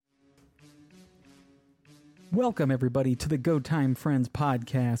Welcome, everybody, to the Go Time Friends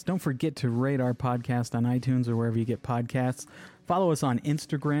podcast. Don't forget to rate our podcast on iTunes or wherever you get podcasts. Follow us on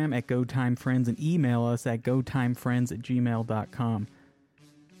Instagram at Go Time Friends and email us at gotimefriends@gmail.com.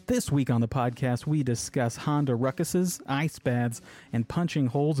 This week on the podcast, we discuss Honda Ruckuses, ice baths, and punching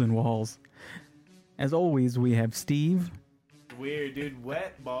holes in walls. As always, we have Steve. Weird, dude.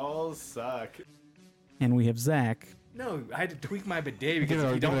 Wet balls suck. And we have Zach. No, I had to tweak my bidet because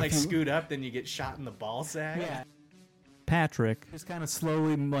if you don't scoot up, then you get shot in the ball sack. Yeah. Patrick. Just kind of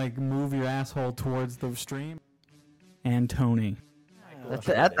slowly move your asshole towards the stream. And Tony.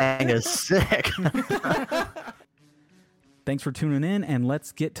 That thing is sick. Thanks for tuning in, and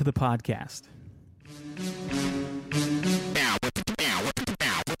let's get to the podcast.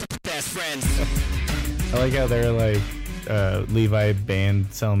 I like how they're like Levi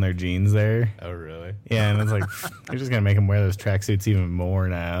band selling their jeans there. Oh, really? Yeah, and it's like they're just gonna make them wear those tracksuits even more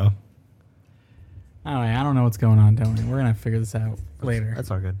now. All right, I don't know what's going on, Tony. We're gonna figure this out later.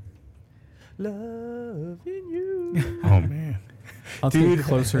 That's all good. Loving you. Oh man, I'll get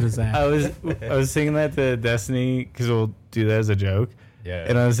closer to Zach. I was singing that to Destiny because we'll do that as a joke. Yeah.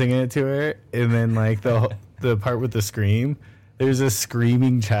 And I was singing it to her, and then like the part with the scream. There's a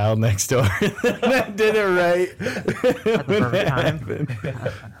screaming child next door. I did it right. At the perfect time.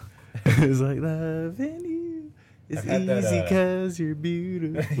 It was like, loving you is easy because you're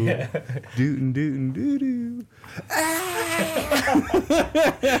beautiful. Yeah. Dootin' dootin' doo doo.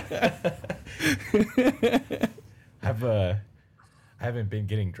 I haven't been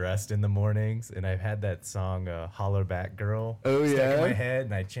getting dressed in the mornings, and I've had that song "Holler Back Girl" Oh, stuck yeah? in my head,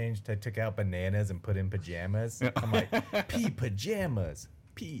 and I took out bananas and put in pajamas. I'm like, P pajamas,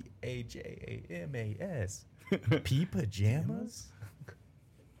 PAJAMAS, P pajamas.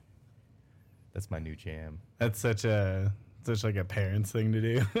 That's my new jam. That's such like a parents thing to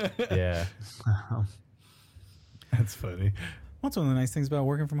do. Yeah. That's funny. What's one of the nice things about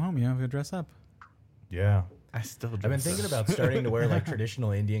working from home? You don't have to dress up. Yeah. I still I've been thinking about starting to wear like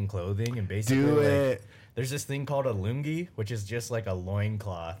traditional Indian clothing and basically Do like, it. there's this thing called a lungi, which is just like a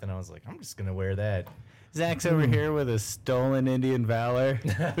loincloth, and I was like, I'm just gonna wear that. Zach's over here with a stolen Indian valor.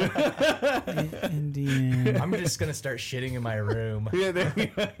 Indian. I'm just gonna start shitting in my room. Yeah, there you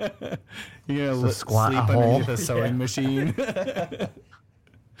go. You're gonna squat sleep a hole. underneath a sewing machine.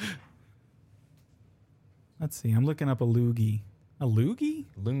 Let's see. I'm looking up a loogie. A loogie?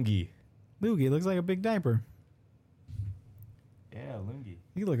 Lungi. Loogie. It looks like a big diaper. Yeah, lungi.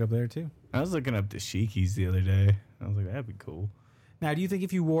 You can look up there, too. I was looking up dashikis the other day. I was like, that'd be cool. Now, do you think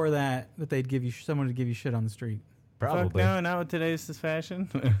if you wore that they'd give you someone to give you shit on the street? Fuck Probably. no, not with today's fashion.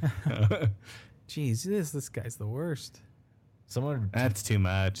 Jeez, this guy's the worst. Someone That's too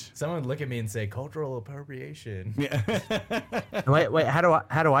much. would look at me and say cultural appropriation. Yeah. Wait.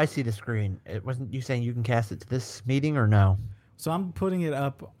 How do I see the screen? It wasn't you saying you can cast it to this meeting or no? So I'm putting it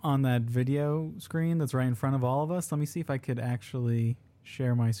up on that video screen that's right in front of all of us. Let me see if I could actually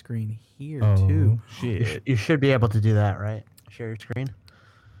share my screen here, too. Shit. You should be able to do that, right? Share your screen.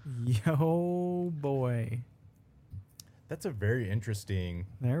 Yo, boy. That's a very interesting.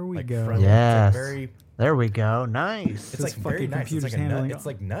 There we like, go. front- Yes. It's like very. There we go. Nice. It's This like very fucking nice. It's computer's like, handling- it's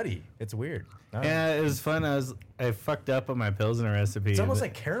like nutty. It's weird. Yeah, it was fun. I fucked up on my Pilsner recipe. It's almost but-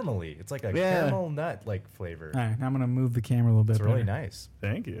 like caramelly. It's like a Yeah. caramel nut like flavor. All right, now I'm going to move the camera a little bit. It's really better. nice.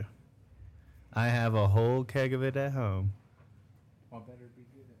 Thank you. I have a whole keg of it at home.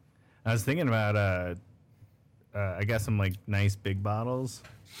 I was thinking about I got some like nice big bottles,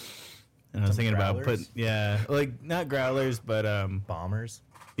 and I was Some thinking about growlers? like not growlers, but Bombers.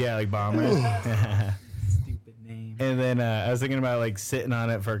 yeah, like bombers. Stupid name. And then I was thinking about like sitting on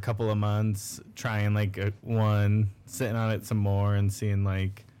it for a couple of months, trying like one, sitting on it some more, and seeing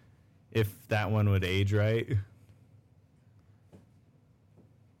like if that one would age right.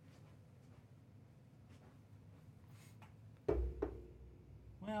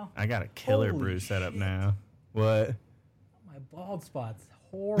 Well, I got a killer Holy brew set up shit. now. What? my bald spot's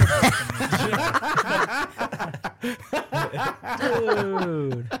horrible.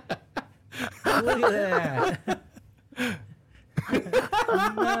 Dude. Look at that.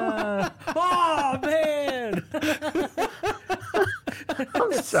 No. Oh, man.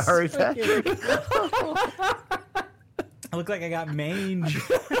 I'm sorry, Patrick. I look like I got mange.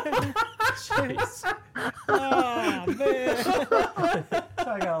 Jeez. Oh, man.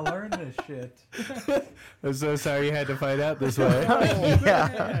 I gotta learn this shit. I'm so sorry you had to find out this way. yeah.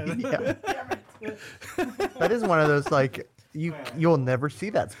 That is one of those like you'll never see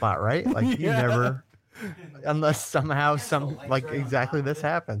that spot, right? Like you Yeah. never, unless somehow like exactly this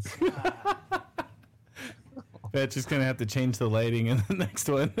happens. That's just gonna have to change the lighting in the next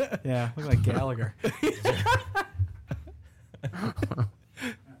one. Yeah, look like Gallagher.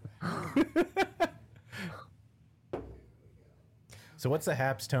 So what's the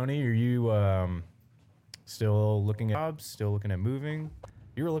haps, Tony? Are you still looking at jobs? Still looking at moving?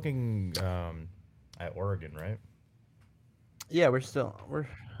 You were looking at Oregon, right? Yeah, we're.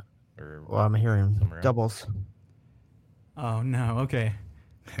 Or Well, I'm hearing Somewhere else. doubles. Oh no. Okay.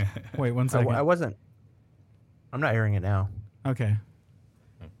 Wait 1 I, second. I wasn't. I'm not hearing it now. Okay.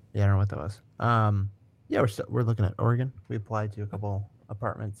 Yeah, I don't know what that was. Yeah, we're looking at Oregon. We applied to a couple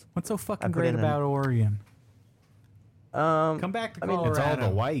apartments. What's so I fucking put great in an- about Oregon? Come back to I mean, Colorado. It's all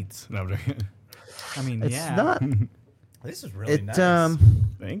the whites. No, I'm joking. I mean, It's yeah. not. This is really It nice.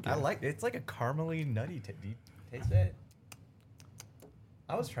 Thank you. I like it's like a caramely nutty. Do you taste that?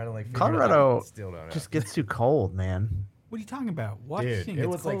 I was trying to like figure it out, Colorado but still don't know. just gets too cold, man. What are you talking about? What? Dude, Thing it gets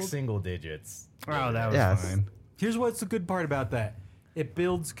was like cold? single digits. Oh, that was Yes. fine. Here's what's the good part about that. It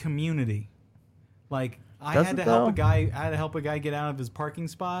builds community. Like I Does had it, to help though? a guy. I had to help a guy get out of his parking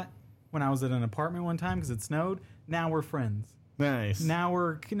spot when I was at an apartment one time because it snowed. Now we're friends. Nice. Now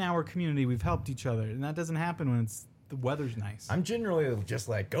we're community. We've helped each other, and that doesn't happen when the weather's nice. I'm generally just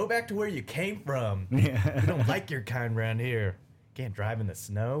like, go back to where you came from. Yeah. We don't like your kind around here. Can't drive in the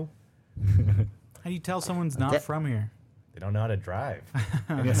snow. How do you tell someone's not That- from here? They don't know how to drive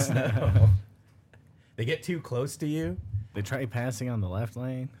in the snow. They get too close to you, They try passing on the left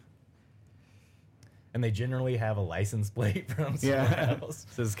lane. and they generally have a license plate from somewhere Yeah. else.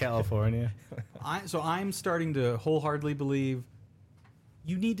 Says California. So I'm starting to wholeheartedly believe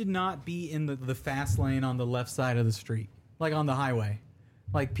you need to not be in the fast lane on the left side of the street, like on the highway.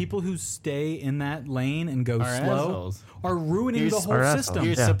 Like people who stay in that lane and go Are slow assholes. are ruining You're the s- whole are system. assholes.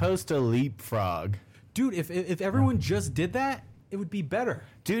 You're Yeah. supposed to leapfrog. Dude, if everyone just did that, it would be better.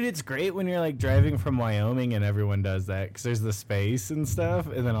 Dude, it's great when you're like driving from Wyoming and everyone does that because there's the space and stuff,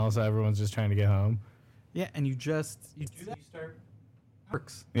 and then also everyone's just trying to get home. Yeah, and you do that, you start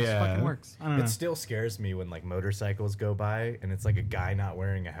works. It Yeah. fucking works. I don't know. It still scares me when like motorcycles go by and it's like a guy not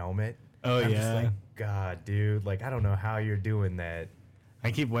wearing a helmet. Oh, I'm yeah. just like, God, dude, like I don't know how you're doing that. I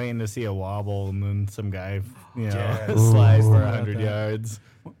keep waiting to see a wobble, and then some guy, Yes. slides for Ooh. 100 About that. yards.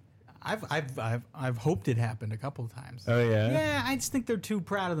 I've hoped it happened a couple of times. Oh yeah? Yeah, I just think they're too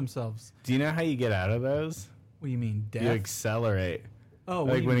proud of themselves. Do you know how you get out of those? What do you mean, death? You accelerate. Oh, what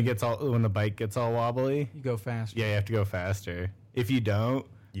do Like you when mean? when the bike gets all wobbly. You go fast. Yeah, you have to go faster. If you don't,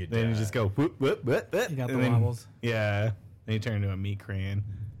 You then you die. just go whoop whoop whoop. whoop You got the and then- wobbles. Yeah. Then you turn into a meat crane.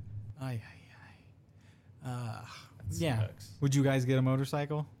 Ay, ay, ay. Yeah. sucks. Would you guys get a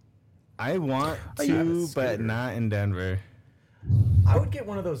motorcycle? I want Oh, yeah. to, but Scooter. not in Denver. I would get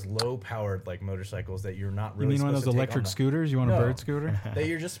one of those low-powered like motorcycles that you're not You really. mean one of supposed those to take on electric the- scooters? You want a No. bird scooter? That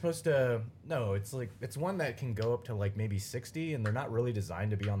you're just supposed to. No, it's like it's one that can go up to like maybe 60, and they're not really designed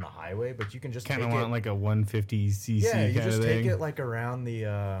to be on the highway, but you can just Kind of take want it. like a 150 cc Yeah, you kind just of take thing. it like around the.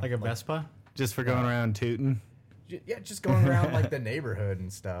 Like a Vespa? Just for going around tooting. Yeah, just going around like the neighborhood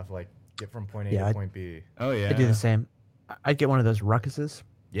and stuff. Like get from point A Yeah, to I- point B. Oh yeah. I do the same. I'd get one of those ruckuses.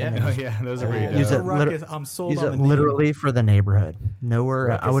 Yeah. Oh yeah, those are pretty Oh, dope. Use it Ruckus. I'm sold Use on it the name. literally for the neighborhood.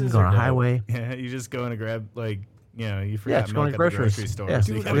 Nowhere. I wouldn't Ruckuses go on are a dope. highway. Yeah, you just go in to grab you forgot just go milk to at the groceries. grocery store, Yeah.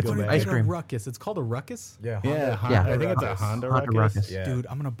 so you Dude, gotta I'm go gonna back. Ice get a cream. ruckus. It's called a ruckus? Yeah. Yeah, Honda. I think it's a Ruckus. Honda Honda Ruckus. Ruckus. Yeah. Dude,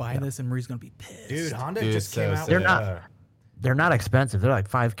 I'm gonna buy this and Marie's gonna be pissed. Dude, Honda Dude, just it's came so out. sick. with, They're not- They're not expensive. They're like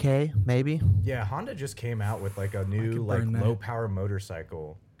 5K maybe. Yeah, Honda just came out with like a new could like burn that. low power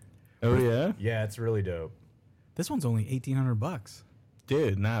motorcycle. Oh yeah, Yeah, it's really dope. This one's only $1,800.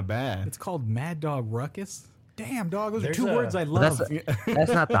 dude, not bad. It's called Mad Dog Ruckus. Damn, dog, those There's are two a- words I Well, love.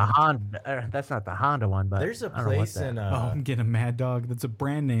 that's not the Honda. That's not the Honda one. But There's a I don't know what place that- in Oh, I'm getting a Mad Dog. That's a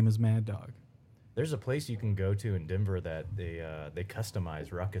brand name is Mad Dog. there's a place you can go to in Denver that they customize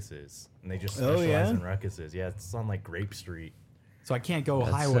ruckuses and they just Oh, specialize yeah? in ruckuses. Yeah, it's on like Grape Street. So I can't go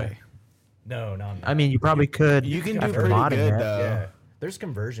That's highway. sick. No. I mean, you probably could. You can do after pretty modding good it. though. Yeah, there's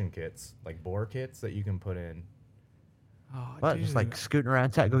conversion kits like bore kits that you can put in. Oh, But dude. just like scooting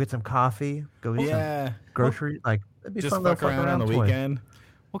around, go get some coffee, go get some Yeah, grocery. Like it'd be just fun little fuck around on the toy. weekend.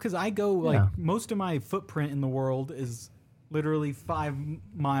 Well, because I go like Yeah. most of my footprint in the world is literally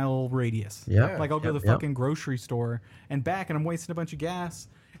 5-mile radius. Yeah. Like I'll go to Yep, the yep. fucking grocery store and back, and I'm wasting a bunch of gas.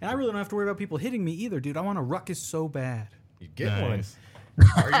 And I really don't have to worry about people hitting me either, dude. I want a ruckus so bad. You get one. Nice.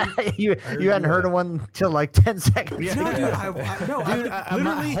 you heard you hadn't you heard were- of one till like 10 seconds. No, ago. dude. I My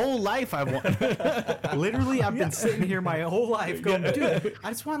literally, whole life I want. literally, I've been sitting here my whole life going, dude. I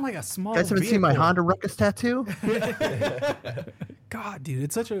just want like a small. You guys haven't seen my vehicle. Honda Ruckus tattoo? God, dude,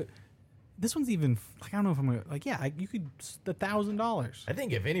 it's such a. this one's even like I don't know if I'm gonna like. Yeah, you could $1,000. I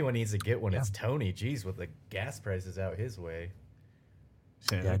think if anyone needs to get one, it's Tony. Jeez, with the gas prices out his way.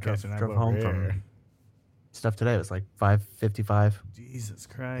 Shit, Yeah, I in drove, case you're not drove over home here. from stuff today. It was like 555. Jesus That's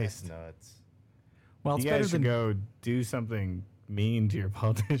Christ. nuts. Well, it's You better guys than should go do something mean to your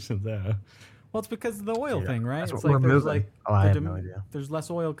politicians, though. well, it's because of the oil thing, right? That's It's what like we're there's moving. like Oh, I the have dem- no idea. There's less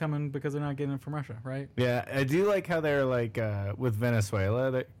oil coming because they're not getting it from Russia, right? Yeah, I do like how they're like with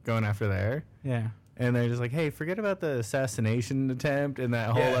Venezuela, they're going after there. Yeah. And they're just like, hey, forget about the assassination attempt and that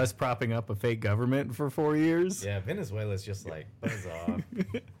whole Yeah. us propping up a fake government for 4 years. Yeah, Venezuela's just like buzz off.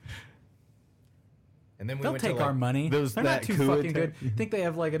 And then we They'll went take to like, our money. those- They're not that too coup fucking good. attempt. Think they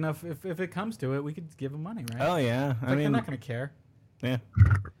have like enough? If it comes to it, we could give them money, right? Oh, yeah. Like, I they're mean, not gonna care. yeah.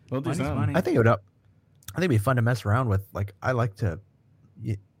 We'll do Money's something. money. I think it would. I think it'd be fun to mess around with. Like I like to.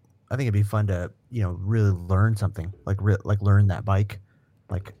 I think it'd be fun to really learn something. Like learn that bike.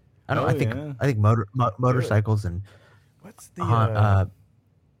 Like I don't. Oh, I think yeah. I think motorcycles and what's the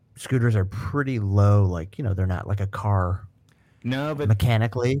scooters are pretty low. Like they're not like a car No, but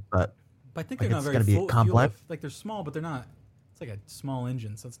mechanically, but But I think Like, they're not it's very gonna be fuel complex. Like they're small, but they're not. It's like a small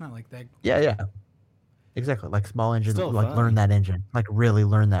engine, so it's not like that. yeah. Exactly. Like small engine. Still like fun. learn that engine. Like really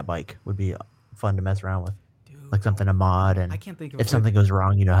learn that bike would be fun to mess around with. Dude, Like something to mod and I can't think of if something goes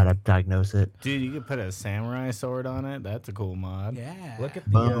wrong, you know how to diagnose it. dude, you could put a samurai sword on it. That's a cool mod. Yeah. Look at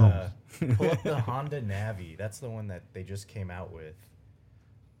Boom. the pull up the Honda Navi. That's the one that they just came out with.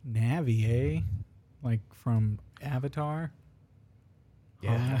 Navi, eh? Like from Avatar.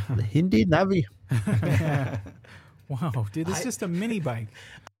 Yeah. The Hindi Navi. Wow, dude, this is just a mini bike.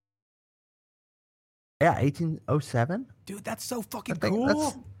 Yeah, 1807. Dude, that's so fucking I think cool.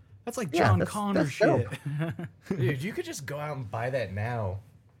 that's- That's like yeah, John that's Connor dope. shit. Dude, you could just go out and buy that now.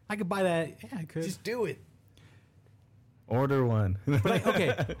 I could buy that. Yeah, I could. Just do it. Order one. But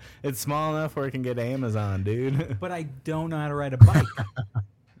okay. It's small enough where it can get Amazon, dude. But I don't know how to ride a bike.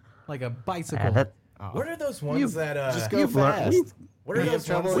 Like a bicycle. Yeah, that, What are those ones that Just go You've learned- fast. we've- What are You those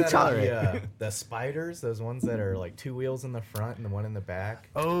have ones trouble that are with the spiders? Those ones that are like two wheels in the front and the one in the back.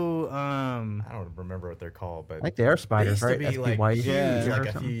 Oh, I don't remember what they're called, but I think they are they spiders, used to right? be like SPY huge, Yeah. like or a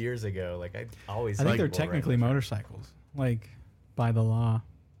something. few years ago. Like I always. I think liked they're people technically riding those. motorcycles, like by the law.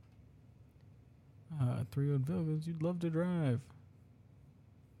 3-wheeled vehicles you'd love to drive.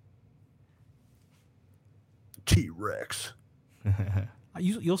 T-Rex.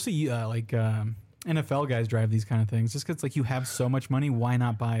 You'll see NFL guys drive these kind of things just because like you have so much money. Why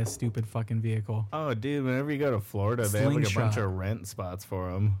not buy a stupid fucking vehicle? oh, dude! Whenever you go to Florida, they have like a bunch Slingshot. of rent spots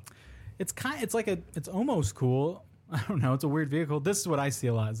for them. It's almost cool. I don't know. It's a weird vehicle. This is what I see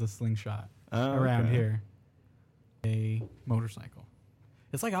a lot is a slingshot Oh, around okay. here. A motorcycle.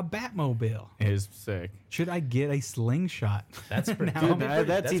 It's like a Batmobile. It's sick. Should I get a slingshot? That's pretty. Now dude, I'm-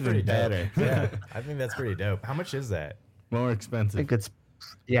 that's even pretty dope. better. Yeah, I think that's pretty dope. How much is that? More I expensive. think it's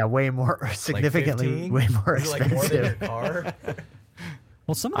way more significantly 15? way more Is it like more than your expensive. car?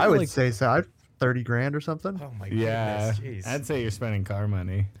 Well, some of I them would like say so. I'd 30 grand or something. Oh my Yeah, goodness, jeez. I'd say you're spending car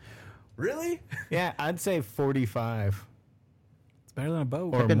money. Really? Yeah, I'd say 45 it's better than a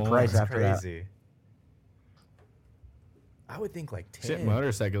boat. or Good more. price That's after that. crazy. I would think like 10. Shit,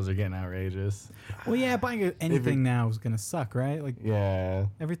 motorcycles are getting outrageous. Well, yeah, buying anything now is gonna suck, right? Like Yeah,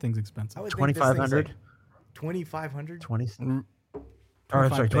 everything's expensive. I would think this thing's 2,500? like 2,500? 20. Mm. Or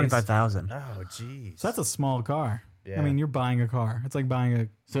 25 sorry, base. 25,000. Oh, jeez. So that's a small car. Yeah. I mean, you're buying a car. It's like buying a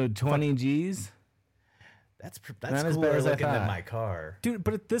so 20 G's. that's Not as bad cooler as I looking than thought. my car. dude.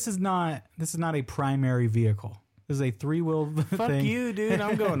 But this is not a primary vehicle. This is a 3-wheel Fuck thing. you, dude.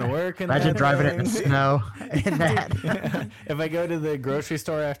 I'm going to work. And Imagine that driving it in the thing. snow in that. If I go to the grocery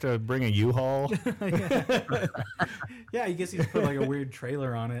store, I have to bring a U-Haul. Yeah, I guess you just put like a weird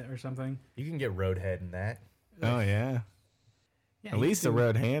trailer on it or something. You can get roadhead in that. Oh yeah, Yeah, at you least a do-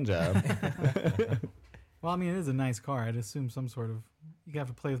 road hand job. Well, I mean, it is a nice car. I'd assume some sort of. You have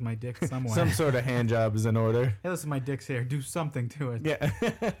to play with my dick somewhere. Some sort of hand job is in order. Hey, listen, my dick's here. Do something to it. Yeah,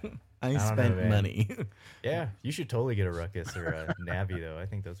 I know, spent man. money. Yeah, you should totally get a Ruckus or a Navi, though. I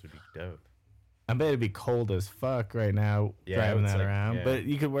think those would be dope. I bet it'd be cold as fuck right now Yeah, driving it's that like- around. yeah. But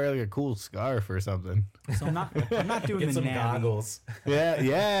you could wear like a cool scarf or something. So I'm not doing Get the some Navi. goggles.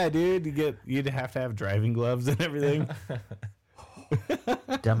 Yeah, dude. You'd have to have driving gloves and everything.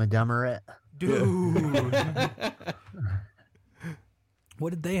 Dumb and Dumber it. Dude. What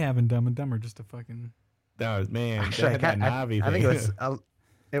did they have in Dumb and Dumber? Just a fucking. That was man. Actually, That had that Navi I think thing.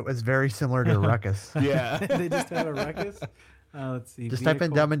 it was very similar to Ruckus. Yeah. They just had a ruckus. Let's see. Just type in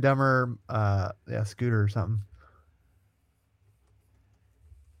vehicle. Dumb and Dumber, scooter or something.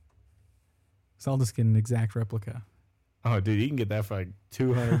 So I'll just get an exact replica. Oh, dude, you can get that for like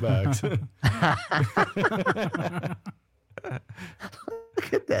 $200.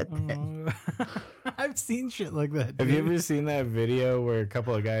 Look at that thing. I've seen shit like that. Have you dude. ever seen that video where a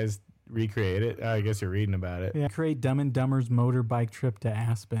couple of guys recreate it? I guess you're reading about it. Yeah, create Dumb and Dumber's motorbike trip to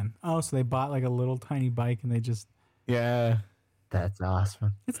Aspen. Oh, so they bought like a little tiny bike and they just. Yeah. That's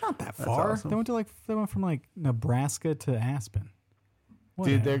awesome. It's not that far. awesome. They went from like Nebraska to Aspen.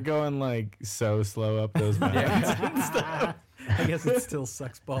 Dude, they're Whatever. going like so slow up those mountains. I guess it still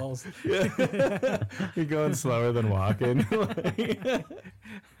sucks balls. You're going slower than walking.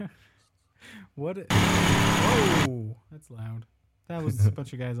 What? Whoa, that's loud. That was a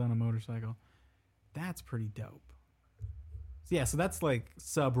bunch of guys on a motorcycle. That's pretty dope. Yeah, so that's like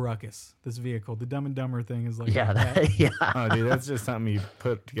sub ruckus. This vehicle, the Dumb and Dumber thing, is like Yeah, that. yeah. Oh, dude, that's just something you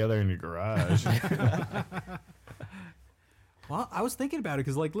put together in your garage. Well, I was thinking about it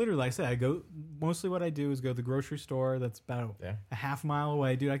because, like, literally, like I said, I go. Mostly, what I do is go to the grocery store. That's about Yeah. a half mile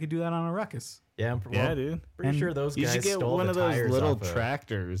away, dude. I could do that on a ruckus. Yeah, Yeah, dude. Pretty And sure those You guys should get stole one the of those tires little off of-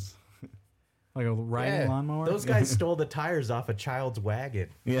 tractors. Like a riding Yeah, lawnmower. Those guys stole the tires off a child's wagon.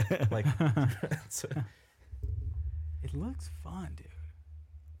 Yeah. Like, so It looks fun, dude.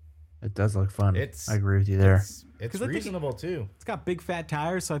 It does look fun. It's- I agree with you there. it's 'Cause I think- reasonable too. It's got big fat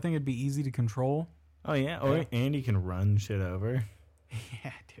tires, so I think it'd be easy to control. Oh, yeah. Or, and you can run shit over.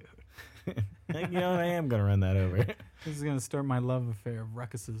 Yeah, dude. Like, you know, I am going to run that over. This is gonna start my love affair of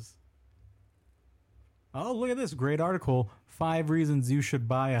ruckuses. Oh, look at this great article. 5 reasons you should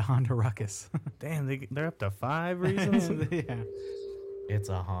buy a Honda Ruckus. Damn, they're up to 5 reasons? Yeah. It's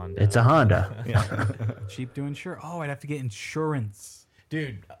a Honda. It's a Honda. Yeah. Cheap to insure. Oh, I'd have to get insurance.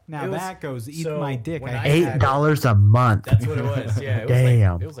 Dude. Now it was- that goes eat so my dick. when I I hate had- $8 a month. That's what it was. Yeah. It was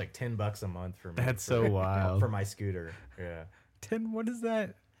Damn. Like, it was like $10 a month for me. That's for- so wild. For my scooter. Yeah. 10. What is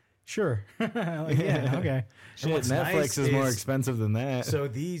that? Sure. Like, yeah. Okay. Shit, what's Netflix nice is more is- expensive than that. So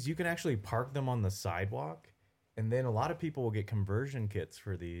these, you can actually park them on the sidewalk. And then a lot of people will get conversion kits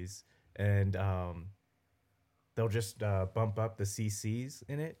for these. And they'll just bump up the CCs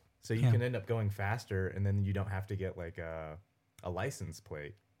in it. So you Yeah. can end up going faster. And then you don't have to get like a license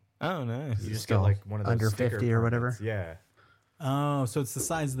plate. Oh, nice. You just Still get like one of those under sticker 50 or whatever? permits. Yeah. Oh, so it's the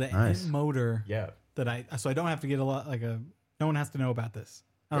size of the Nice. motor Yeah. that so I don't have to get a lot like a. No one has to know about this.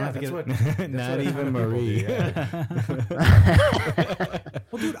 I don't Yeah, have to that's get. what, Not what a ton even of people Marie. do, yeah.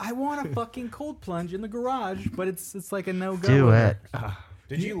 Well, dude, I want a fucking cold plunge in the garage, but it's like a no go. Do it.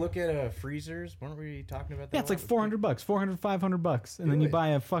 Did you look at freezers? Weren't we talking about that? Yeah, it's like a lot? $400, $500, and then Do you it. buy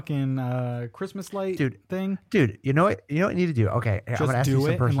a fucking Christmas light Dude. thing. Dude, you know what? You know what you need to do? Okay, I'm Just gonna ask do you some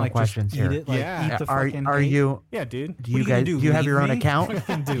it and personal like questions just here. eat it. Like, Yeah. eat the Are fucking are cake. you? Yeah, dude. Do What you are gonna guys? Do you have leave your own me? account? What are you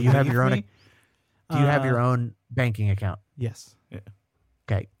gonna Do you have leave your own? me? Do you have your own banking account? Yes.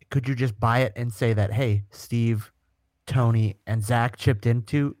 Okay. Could you just buy it and say that, hey, Steve, Tony, and Zach chipped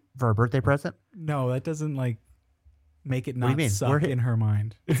into for a birthday present? No, that doesn't like make it do you not mean? suck We're in her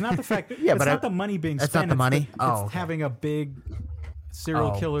mind. It's not the fact. Yeah, it's but not I- the money being that's spent. not the money? It's Oh, okay. having a big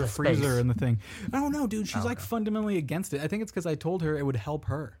serial Oh, killer the freezer space. in the thing. I don't know, dude. She's Oh, like okay. fundamentally against it. I think it's because I told her it would help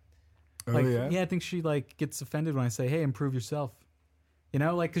her. Oh, Like, yeah? I think she like gets offended when I say, "Hey, improve yourself." You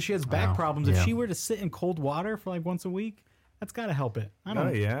know, like because she has back Wow. problems. If Yeah. she were to sit in cold water for like once a week, that's got to help it. I don't,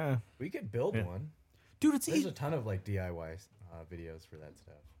 Oh, yeah. We could build one. dude. It's There's easy. a ton of like DIY videos for that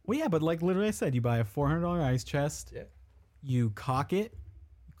stuff. Well, yeah, but like literally, I said, you buy a $400 ice chest. Yeah. You cock it,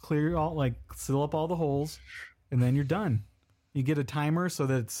 clear all like seal up all the holes, and then you're done. You get a timer so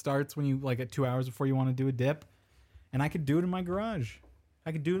that it starts when you like at 2 hours before you want to do a dip. And I could do it in my garage.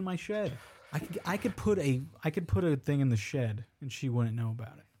 I could do it in my shed. I could put a thing in the shed and she wouldn't know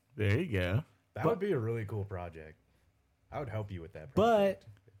about it. There you go. That would be a really cool project. I would help you with that But project.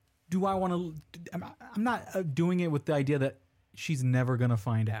 do I want to? I'm not doing it with the idea that she's never gonna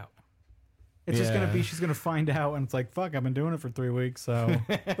find out. It's just gonna Yeah. be she's gonna find out and it's like fuck. I've been doing it for 3 weeks, so.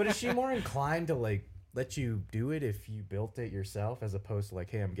 But is she more inclined to like let you do it if you built it yourself, as opposed to like,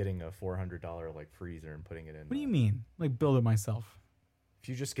 hey, I'm getting a $400 like freezer and putting it in? What do you mean? Like build it myself? If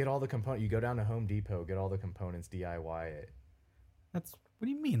you just get all the components, you go down to Home Depot, get all the components, DIY it, That's what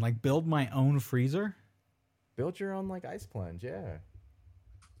do you mean? Like build my own freezer? build your own like ice plunge. Yeah.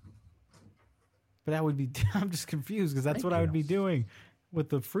 But that would be. I'm just confused because that's Thank what I would you. be doing with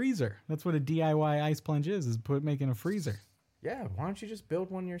the freezer. That's what a DIY ice plunge is making a freezer. Yeah. Why don't you just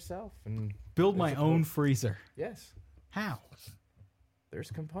build one yourself and Build my There's a own po- freezer. yes. How? There's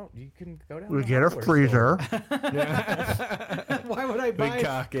component. You can go down. We to get a hardware freezer. Why would I We buy?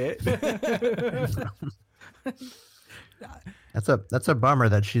 cock it. That's a bummer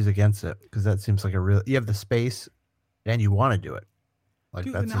that she's against it because that seems like a real. You have the space, and you want to do it. Like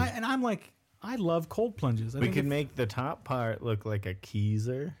Dude, that and, seems. I'm like, I love cold plunges. I We think could if- make the top part look like a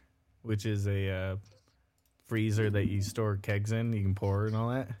keezer, which is a freezer that you store kegs in. You can pour and all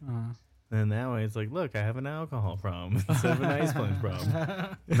that. And that way, it's like, look, I have an alcohol problem instead of an ice plunge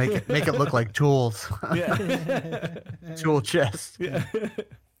problem. Make it look like tools. Yeah. Tool chest. Yeah.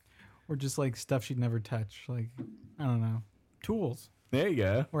 or just like stuff she'd never touch. Like, I don't know, tools There you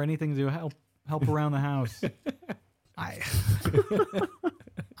go. or anything to help around the house.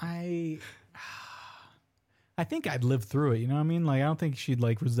 I think I'd live through it. You know what I mean? Like, I don't think she'd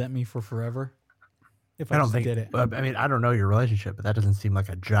like resent me for forever if I, I don't just think. did it. I mean, I don't know your relationship, but that doesn't seem like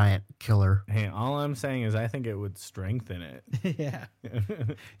a giant killer. Hey, all I'm saying is I think it would strengthen it. Yeah.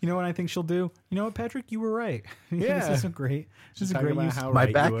 You know what I think she'll do? You know what, Patrick? You were right. Yeah. This is a great. This is a Talk great about use. how My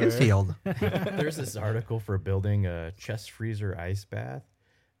right back you is were. healed. There's this article for building a chest freezer ice bath,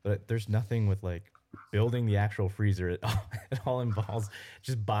 but there's nothing with like building the actual freezer. It all involves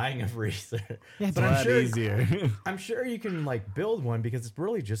just buying a freezer. Yeah, it's but A I'm lot sure easier. I'm sure you can like build one because it's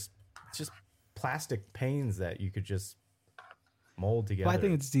really just plastic panes that you could just mold together. Well, I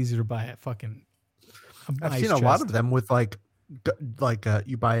think it's easier to buy a fucking. I've ice seen a lot chest. of them with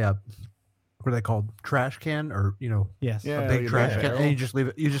you buy a what are they called, trash can, or Yes. Yeah. a big you trash buy a can, and barrel.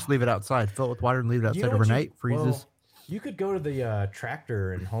 you just leave it outside, fill it with water, and leave it outside You know what overnight. Freezes. well, you could go to the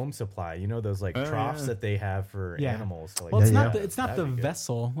Tractor and Home Supply. You know those like Oh, troughs yeah. that they have for Yeah. animals. To, like, Well, it's Yeah, not. yeah. The, it's not That'd the be good.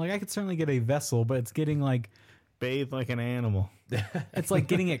 vessel. Like I could certainly get a vessel, but it's getting like Bathe like an animal. it's like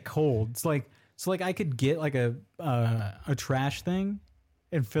getting it cold. It's like I could get like a trash thing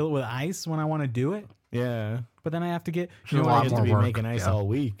and fill it with ice when I want to do it, Yeah. but then I have to get. It's You know a what? lot I You have have to to be work, making ice yeah. all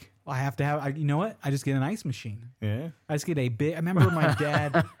week. I have to have. You know what? I just get an ice machine. Yeah. I just get a big. I remember my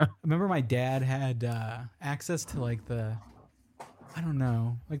dad. Had access to like the. I don't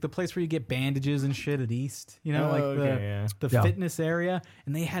know, like the place where you get bandages and shit at East. You know, Oh, like okay, yeah. the Yeah. fitness area,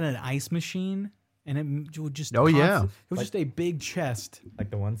 and they had an ice machine, and it would just. Oh, yeah. It was just a big chest. like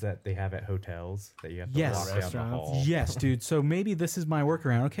the ones that they have at hotels that you have to Yes. walk down the Restaurants. hall. Yes, dude. So maybe this is my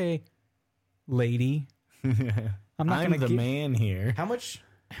workaround. Okay, lady. I'm not I'm gonna the get, man here.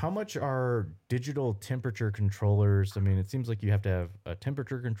 How much are digital temperature controllers? I mean, it seems like you have to have a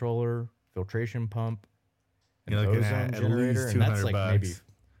temperature controller, filtration pump, an You're looking ozone at generator, least and that's $200 like maybe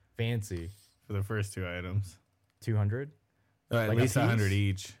fancy. for the first two items. 200? At Like a least 100 piece?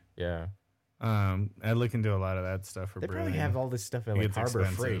 each. Yeah. I'd look into a lot of that stuff for They brewing. probably have all this stuff at It like gets Harbor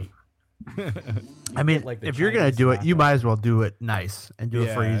expensive. Freight. I mean, like the if you're gonna Chinese do it, you knockoff. might as well do it nice and do a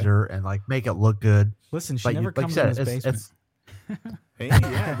Yeah. freezer and like make it look good. Listen, she Like never you, like you comes said, in this basement. Hey,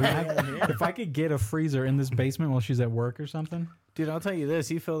 yeah, If I could get a freezer in this basement while she's at work or something. dude, I'll tell you this: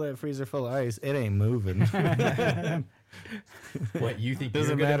 you fill that freezer full of ice, it ain't moving. What you think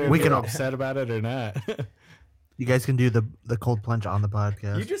Doesn't you're matter gonna if We you're can- upset about it or not. You guys can do the cold plunge on the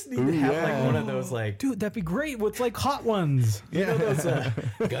podcast. You just need to have yeah. like one of those like Dude, that'd be great with like hot ones. you know those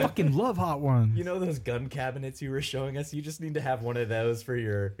Fucking love hot ones. you know those gun cabinets you were showing us. You just need to have one of those for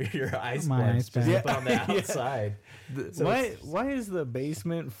your ice My blends. ice Just bath. put on the outside. So Why is the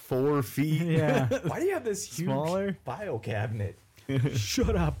basement 4 feet? Yeah. Why do you have this huge Smaller? file cabinet?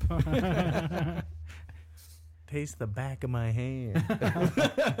 Shut up. Taste the back of my hand.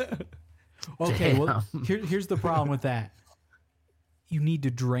 Okay, well, here's the problem with that. You need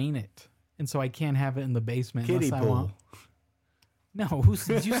to drain it, and so I can't have it in the basement Kiddie unless I pool. want. No,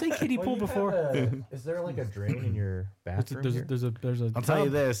 did you say kiddie pool before? Is there like a drain in your bathroom? There's a I'll tell you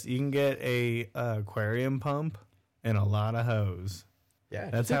tub. this: you can get a aquarium pump and a lot of hose. yeah,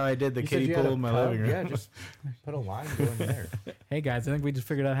 That's just- how I did the you said kiddie you had pool a in my tub? living room. Yeah, just put a line going there. Hey guys, I think we just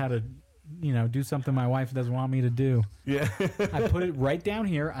figured out how to, do something my wife doesn't want me to do. Yeah. I put it right down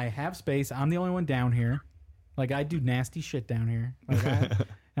here. I have space. I'm the only one down here. Like I do nasty shit down here. Like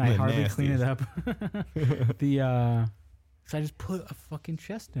and I The hardly clean it nastiest. up. So I just put a fucking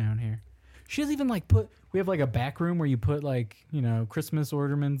chest down here. She doesn't even like put. We have like a back room where you put like Christmas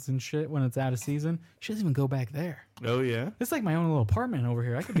ornaments and shit when it's out of season. She doesn't even go back there. Oh yeah. It's like my own little apartment over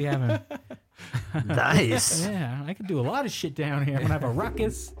here. I could be having. Nice. Yeah, I could do a lot of shit down here. I'm gonna have a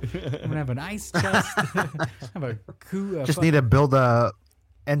ruckus. I'm gonna have an ice chest. have a Just need to build a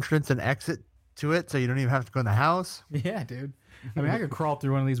entrance and exit to it, so you don't even have to go in the house. Yeah, dude. I mean, I could crawl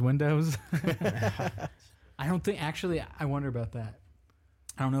through one of these windows. I don't think. Actually, I wonder about that.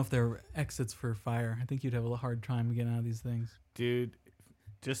 I don't know if there are exits for fire. I think you'd have a hard time getting out of these things. Dude,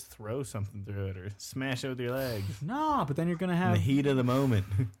 just throw something through it or smash it with your legs. No, but then you're gonna In the have. heat of the moment.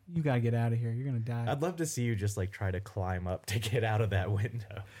 You gotta get out of here. You're gonna die. I'd love to see you just like try to climb up to get out of that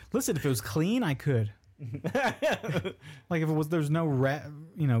window. Listen, if it was clean, I could. Like if it was, there's no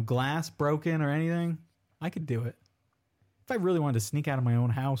glass broken or anything, I could do it. if I really wanted to sneak out of my own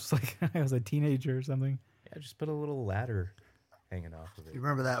house, like I was a teenager or something. Yeah, just put a little ladder hanging off of it. You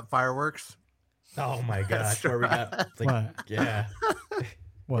remember that fireworks? Oh my gosh, where we got like, What? yeah, What?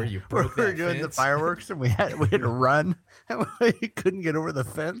 where you Where broke we were that doing the fence. fireworks and we had to run and we couldn't get over the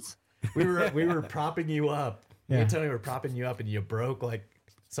fence. We were propping you up. Me Yeah. and Tony were propping you up, and you broke like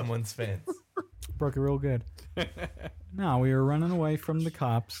someone's fence. Broke it real good. No, we were running away from the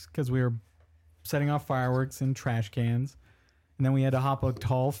cops because we were setting off fireworks in trash cans. And then we had to hop a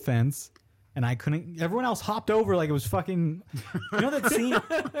tall fence. And I couldn't. Everyone else hopped over like it was fucking. You know that scene?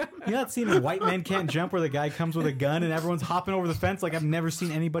 You know that scene in White Men Can't Jump where the guy comes with a gun and everyone's hopping over the fence like I've never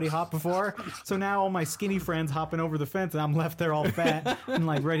seen anybody hop before. So now all my skinny friends hopping over the fence and I'm left there all fat and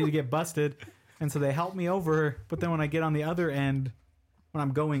like ready to get busted. And so they help me over. But then when I get on the other end, when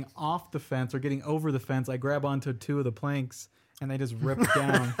I'm going off the fence or getting over the fence, I grab onto two of the planks and they just rip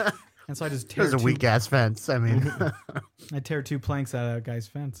down. And so I just It tear was a two, weak ass fence. I mean, I tear two planks out of that guy's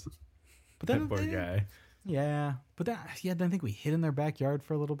fence. But then That poor guy. yeah, but then I think we hid in their backyard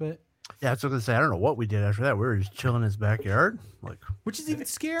for a little bit, yeah, I was going to say, I don't know what we did after that. We were just chilling in his backyard. Like, which is even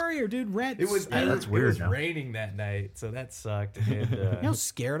scarier, dude. It was that's weird It was now. raining that night, so that sucked. And, you know how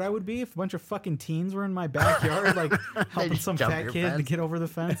scared I would be if a bunch of fucking teens were in my backyard, like helping just some jump fat your kid to fence. get over the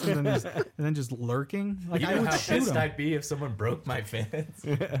fence and then just lurking. Like you I know would how shoot pissed them. I'd be if someone broke my fence.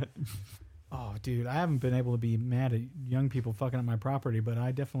 Oh, dude, I haven't been able to be mad at young people fucking up my property, but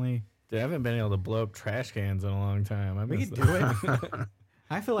I definitely Dude, I haven't been able to blow up trash cans in a long time. I we miss could that. do it.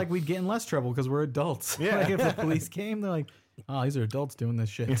 I feel like we'd get in less trouble because we're adults. Yeah. Like if the police came, they're like, "Oh, these are adults doing this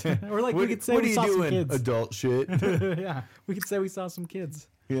shit." Or like we What- could say what we are you saw some doing, kids. adult shit? Yeah, we could say we saw some kids.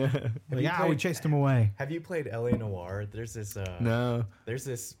 Yeah. Like, you we played- chased them away. Have you played LA Noire? There's this No. there's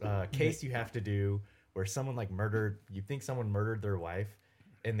this case you have to do where someone like murdered. You think someone murdered their wife,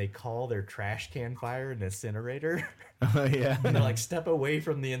 and they call their trash can fire an incinerator. Oh, yeah. And they're like, step away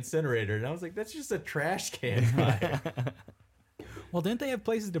from the incinerator. And I was like, that's just a trash can fire. Well, didn't they have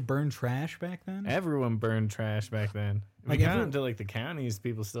places to burn trash back then? Everyone burned trash back then. Like, Like, everyone- to like the counties,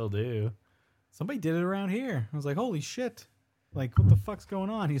 people still do. Somebody did it around here. I was like, holy shit. Like, what the fuck's going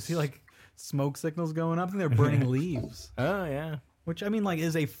on? You see, like, smoke signals going up, and they're burning leaves. Oh, yeah. Which, I mean, like,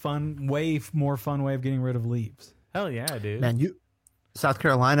 is a more fun way of getting rid of leaves. Hell yeah, dude. man, South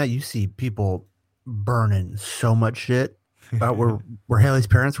Carolina, you see people burning so much shit about where Haley's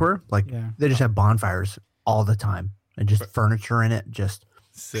parents were. Like, Yeah. they just have bonfires all the time and just furniture in it. Just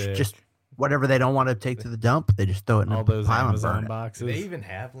Sick. whatever they don't want to take to the dump, they just throw it in all a those pile and burn Amazon it. Do boxes. they even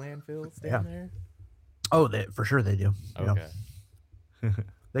have landfills Yeah. down there? Oh, for sure they do. You know, Okay.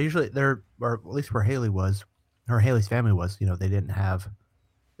 they usually or at least where Haley was, or Haley's family was. You know, they didn't have.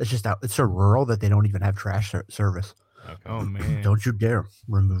 It's just out. It's so rural that they don't even have trash service. Oh, man. Don't you dare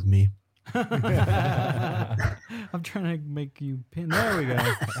remove me. I'm trying to make you pin. There we go.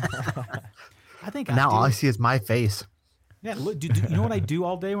 I think Now all I do. see is my face. Yeah, look, dude, you know what I do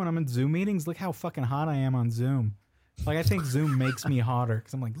all day when I'm in Zoom meetings? Look how fucking hot I am on Zoom. Like I think Zoom makes me hotter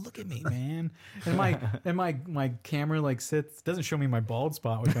because I'm like, look at me, man. And my camera like doesn't show me my bald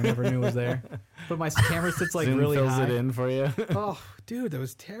spot, which I never knew was there. But my camera sits like Zoom really fills high. it in for you. Oh, dude, that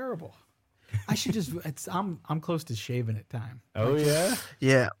was terrible. I should just. I'm close to shaving it time. Oh, yeah?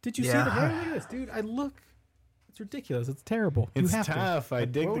 Yeah. Did you see Yeah. the hair? Look at this, dude. I look. It's ridiculous. It's terrible. It's you have to. tough. I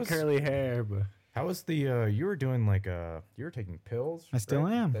dig what the was- curly hair, but How was the, you were doing like, you were taking pills? I still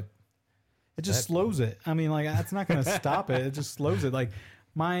right? am. That- It just slows it. I mean, like that's not going to stop it. It just slows it. Like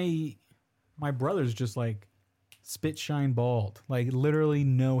my brother's just like spit shine bald. Like literally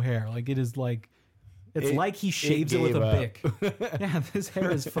no hair. Like it is like it's It- like he it shaves it with a gave bic. Yeah, this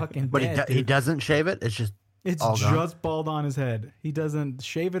hair is fucking But dead. he dude. doesn't shave it. It's just It's all gone. just bald on his head. He doesn't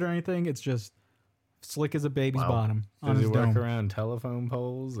shave it or anything. It's just slick as a baby's Wow. bottom on does he his work dome. around telephone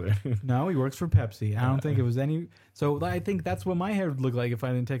poles? Or No, he works for Pepsi. I don't think it was any. So I think that's what my hair would look like if I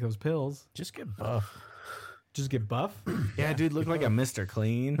didn't take those pills. Just get buff. Just get buff. yeah, dude, look like a Mr.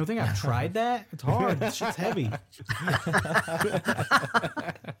 Clean. You don't think I've tried that? It's hard. This shit's heavy. You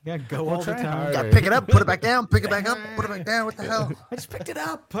gotta go all the try time. harder. yeah, pick it up, put it back down, pick it back up, put it back down. What the hell? I just picked it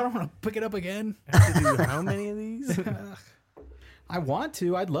up. I don't want to pick it up again. have to do how many of these? I want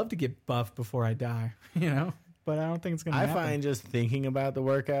to. I'd love to get buff before I die, you know? But I don't think it's going to I happen. find just thinking about the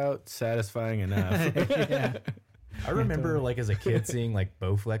workout satisfying enough. Yeah. I remember like as a kid seeing like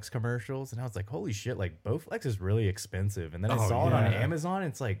Bowflex commercials, and I was like, holy shit, like Bowflex is really expensive. And then I Oh, saw it on yeah. Amazon.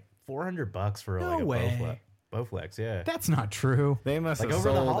 It's like $400 for No like a way. Bowflex. Yeah. That's not true. They must Like have over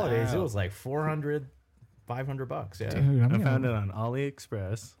the sold holidays, it out. was like $400, $500. Yeah. Dude, I'm I gonna- found it on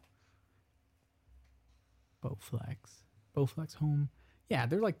AliExpress. Bowflex home. Yeah,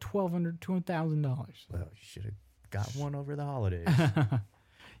 they're like $1,200, $2,000. Well, you should have got one over the holidays.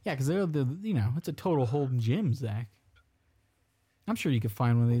 Yeah, because they're it's a total hold gym, Zach. I'm sure you could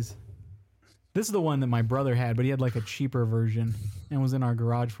find one of these. This is the one that my brother had, but he had like a cheaper version and was in our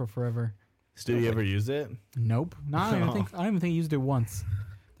garage for forever. Did you ever use it? Nope. No, I don't even think he used it once.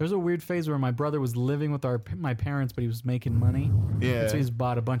 There's a weird phase where my brother was living with my parents, but he was making money. Yeah. And so he just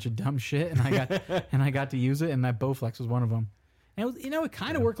bought a bunch of dumb shit, and I got to use it, and that Bowflex was one of them. And it was, it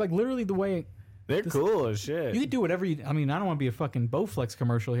kind of worked like literally the way. They're cool as shit. You could do whatever you. I mean, I don't want to be a fucking Bowflex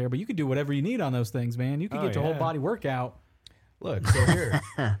commercial here, but you could do whatever you need on those things, man. You could get your whole body workout. Look, so here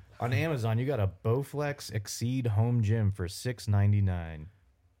on Amazon, you got a Bowflex Exceed Home Gym for $6.99.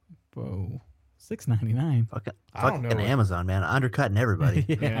 Whoa, $6.99. I don't know Fucking what- Amazon, man, undercutting everybody.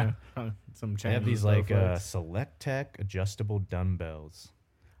 Yeah. Some They have these Chinese like Bowflex. Select Tech adjustable dumbbells.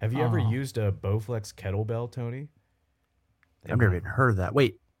 Have you ever used a Bowflex kettlebell, Tony? I've never even heard of that.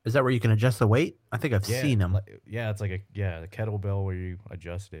 Wait, is that where you can adjust the weight? I think I've seen them. Yeah, it's like a kettlebell where you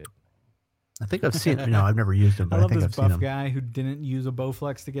adjust it. I think I've seen. No, I've never used them, I but I, love think this I've seen buff them. guy who didn't use a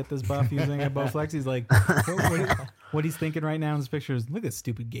Bowflex to get this buff using a Bowflex. He's like, what he's thinking right now in this picture is, look at this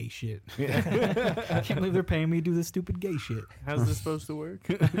stupid gay shit. I can't believe they're paying me to do this stupid gay shit. How's this supposed to work?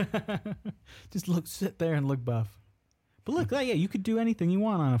 Just sit there and look buff. But look, yeah, you could do anything you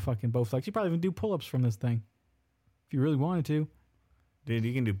want on a fucking Bowflex. You probably even do pull-ups from this thing if you really wanted to. Dude,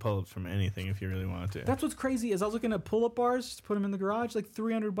 you can do pull-ups from anything if you really want to. That's what's crazy is I was looking at pull-up bars just to put them in the garage, like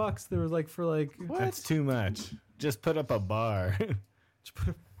 $300. They were like for like That's too much. Just put up a bar.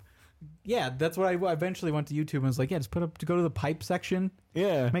 Yeah, that's what I eventually went to YouTube and was like, yeah, just go to the pipe section,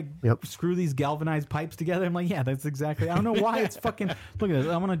 Yeah. screw these galvanized pipes together. I'm like, yeah, that's exactly. I don't know why it's fucking. Look at this.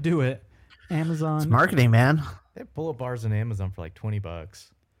 I'm gonna do it. Amazon. It's marketing, man. They have pull-up bars on Amazon for like $20.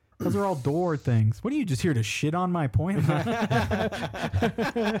 Those are all door things. What are you just here to shit on my point?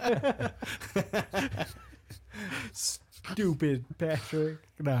 Stupid Patrick.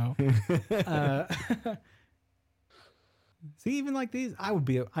 No. See, even like these,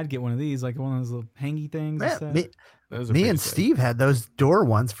 I'd get one of these, like one of those little hangy things. Man, Those are me pretty and sick. Steve had those door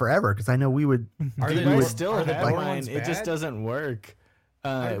ones forever because I know we would. Dude, they I door- still are the have door mine. ones It just bad? doesn't work do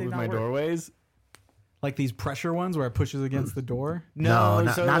they with not my work? doorways. Like these pressure ones where it pushes against the door. No,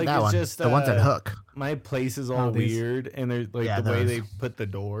 not, so not like that it's one. just The ones that hook. My place is all these. weird, and they're like Yeah, the way those. they put the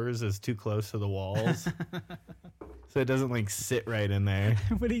doors is too close to the walls, so it doesn't like sit right in there.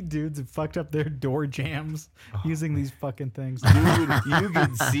 How many dudes have fucked up their door jams using these fucking things? Dude, you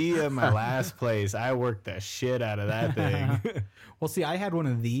could see in my last place, I worked the shit out of that thing. Well, see, I had one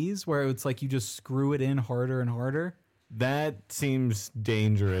of these where it's like you just screw it in harder and harder. That seems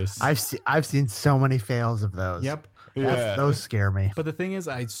dangerous. I've seen so many fails of those. Yep. Yeah. Those scare me. But the thing is,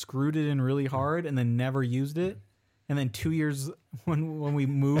 I screwed it in really hard and then never used it. And then 2 years, when we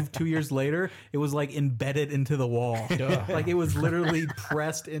moved 2 years later, it was like embedded into the wall. Like it was literally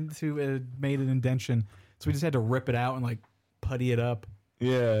pressed into it, made an indention. So we just had to rip it out and like putty it up.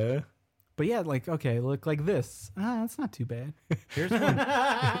 Yeah. But yeah, like, okay, look like this. That's not too bad. Here's one.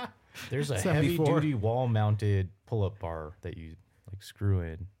 There's a 74. heavy-duty wall-mounted pull-up bar that you like screw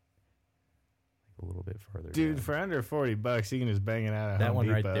in a little bit further. Dude, down. for under $40, you can just bang it out of that Home one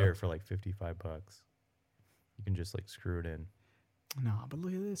right Depot. there for like $55. You can just like screw it in. No, but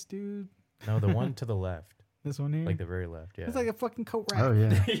look at this, dude. No, the one to the left, This one here. like the very left. Yeah. It's like a fucking coat rack. Oh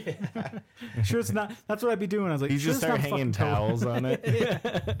yeah. Sure, it's not. That's what I'd be doing. I was like, You sure just it's start not a hanging fucking coat towels on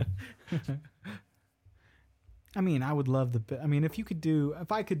it. I mean, I would love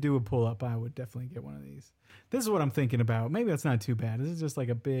if I could do a pull up, I would definitely get one of these. This is what I'm thinking about. Maybe that's not too bad. This is just like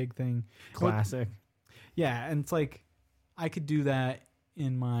a big thing. Classic. Yeah, and it's like I could do that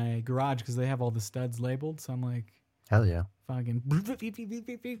in my garage because they have all the studs labeled. So I'm like, Hell yeah. fucking.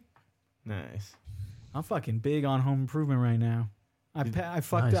 Nice. I'm fucking big on home improvement right now. I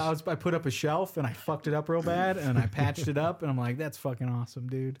fucked Nice. it. I put up a shelf and I fucked it up real bad and I patched it up and I'm like, that's fucking awesome,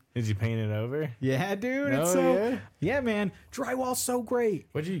 dude. Did you paint it over? Yeah, dude. No, It's so yeah? yeah, man. Drywall's so great.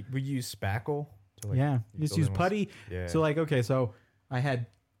 would you use spackle? To, like, Yeah, you just fill use in with- putty. Yeah. So like, okay, so I had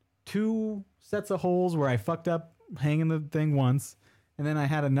 2 sets of holes where I fucked up hanging the thing once, and then I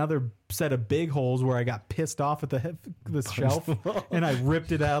had another set of big holes where I got pissed off at the shelf and I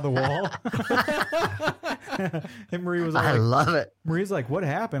ripped it out of the wall. And Marie was I like, love it. Marie's like, what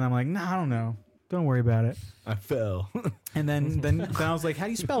happened? I'm like, nah, I don't know. Don't worry about it. I fell. And then I was like, how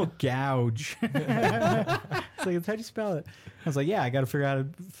do you spell gouge? It's like, how do you spell it? I was like, yeah, I got to figure out how to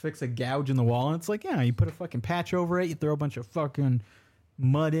fix a gouge in the wall. And it's like, yeah, you put a fucking patch over it, you throw a bunch of fucking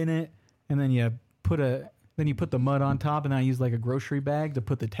mud in it, and then you put the mud on top, and then I use like a grocery bag to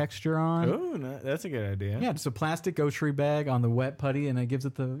put the texture on. Oh, no, that's a good idea. Yeah, just a plastic grocery bag on the wet putty, and it gives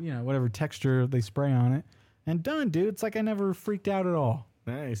it the whatever texture they spray on it. and done, dude. It's like I never freaked out at all.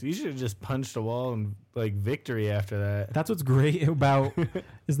 Nice. You should have just punched a wall and like victory after that. That's what's great about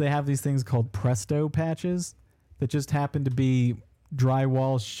is they have these things called Presto patches that just happen to be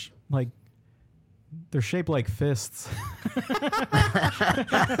drywall like they're shaped like fists.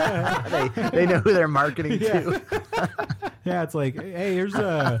 They know who they're marketing to. Yeah, it's like, hey, here's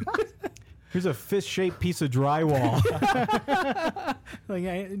a fist-shaped piece of drywall. Like,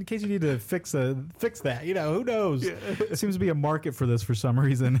 in case you need to fix that, who knows? Yeah. There seems to be a market for this for some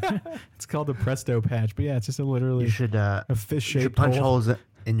reason. It's called the Presto patch, but yeah, it's just literally You should a fist-shaped punch hole. holes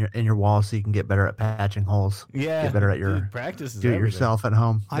in your wall so you can get better at patching holes. Yeah. Get better at your Dude, practice is do it everything. yourself at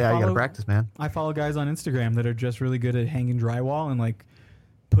home. I You gotta follow- practice, man. I follow guys on Instagram that are just really good at hanging drywall and like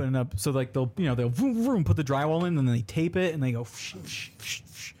putting up. So like they'll vroom, vroom, put the drywall in and then they tape it and they go,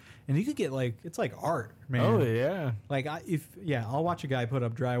 and you could get like it's like art, man. Oh yeah. Like I'll watch a guy put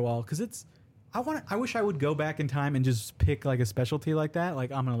up drywall because it's. I wish I would go back in time and just pick like a specialty like that.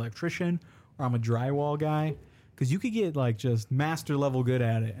 Like I'm an electrician or I'm a drywall guy because you could get like just master level good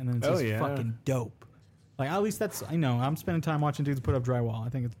at it and then it's just fucking dope. Like at least I'm spending time watching dudes put up drywall. I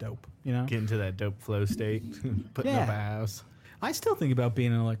think it's dope. Get into that dope flow state. Putting up a house. I still think about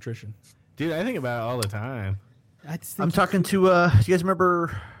being an electrician. Dude, I think about it all the time. I'm talking to. Do you guys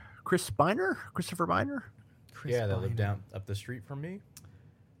remember Christopher Biner? Yeah, that lived down up the street from me.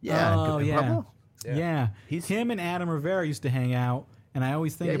 Yeah. Oh, in yeah. Pueblo? Yeah. Him and Adam Rivera used to hang out, and I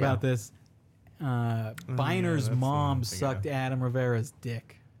always think about this. Biner's that's mom the one I'm sucked Adam Rivera's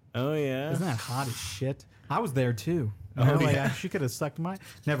dick. Oh yeah. Isn't that hot as shit? I was there too. yeah. She could have sucked mine.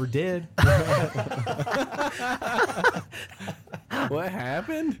 Never did. What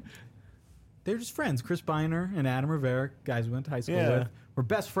happened? They're just friends. Chris Biner and Adam Rivera, guys we went to high school Yeah. with, were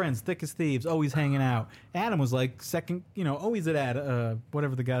best friends, thick as thieves, always hanging out. Adam was like second, always at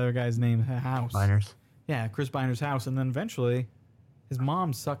whatever the other guy's name, house. Biners. Yeah, Chris Biner's house, and then eventually, his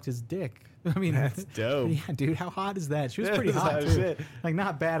mom sucked his dick. I mean, That's dope. Yeah, dude, how hot is that? She was That pretty is hot hot too. as shit. Like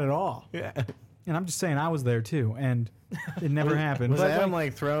not bad at all. Yeah. And I'm just saying, I was there too, and it never happened. Was But, Adam like,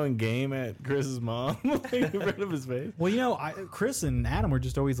 like throwing game at Chris's mom like, in front of his face? well, Chris and Adam were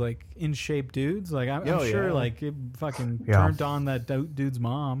just always like in shape dudes. Like I'm Oh, sure, yeah. like it fucking Yeah. turned on that dude's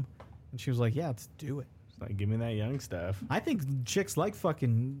mom, and she was like, "Yeah, let's do it." It's like, give me that young stuff. I think chicks like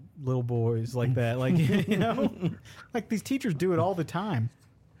fucking little boys like that. Like like these teachers do it all the time.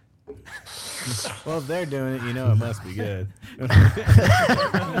 Well, if they're doing it, it must be good.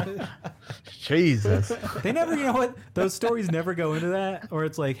 Jesus. They never, what? Those stories never go into that, or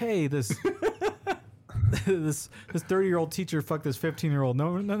it's like, hey, this 30-year-old teacher fucked this 15-year-old.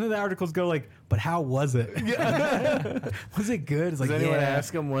 No, none of the articles go like, but how was it? Was it good? It's Does like, anyone yeah.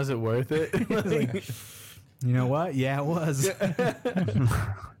 ask him, was it worth it? Like, You know what? Yeah, it was. I mean,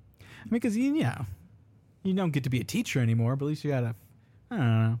 because you don't get to be a teacher anymore, but at least you gotta, I don't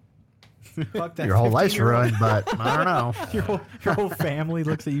know. Fuck that. Your whole life's 15-year-old. ruined, but I don't know. Your whole family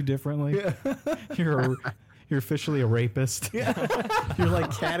looks at you differently. You're officially a rapist. You're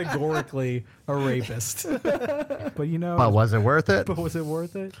like categorically a rapist. But But was it worth it? but was it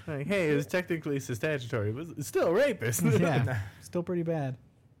worth it? like, hey, it was technically statutory, but it's still a rapist. Yeah, still pretty bad.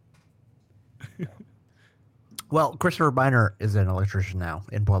 Well, Christopher Biner is an electrician now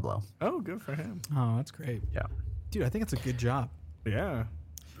in Pueblo. Oh, good for him. Oh, that's great, Yeah. dude. I think it's a good job. Yeah.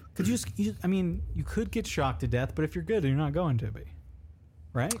 Could you could get shocked to death, but if you're good, you're not going to be,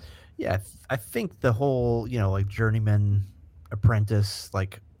 right? Yeah, I think the whole, like journeyman apprentice,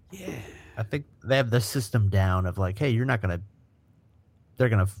 like, Yeah. I think they have the system down of like, hey, you're gonna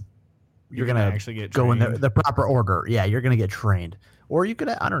actually get go in trained. the proper order. Yeah, you're gonna get trained. Or you could,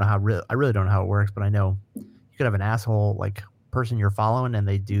 I don't know I really don't know how it works, but I know you could have an asshole like person you're following and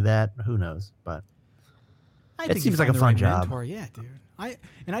they do that. Who knows? But I It think you seems like find a the fun right job. mentor. Yeah, dude. I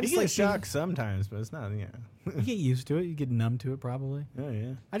You just get like shocked sometimes, but it's not, You get used to it. You get numb to it, probably. Oh,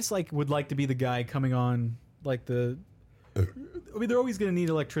 yeah. I just would like to be the guy coming on like the. I mean, they're always going to need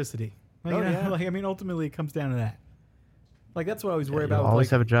electricity. Like, Oh, yeah. Ultimately, it comes down to that. Like that's what I always worry you'll about. With, always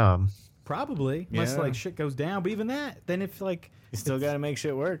like, have a job. probably unless Yeah. like shit goes down. But even that, then if like You still got to make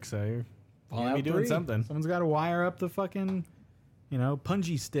shit work, so you're gonna Fallout be doing 3, something. someone's got to wire up the fucking,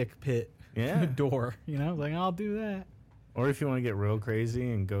 punji stick pit Yeah. door. Like I'll do that. Or if you want to get real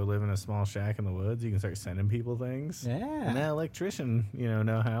crazy and go live in a small shack in the woods, you can start sending people things. Yeah. And that electrician,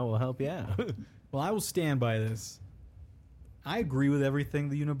 know-how will help you out. Well, I will stand by this. I agree with everything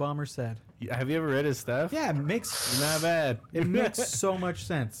the Unabomber said. Have you ever read his stuff? Yeah, it makes Not bad. it makes so much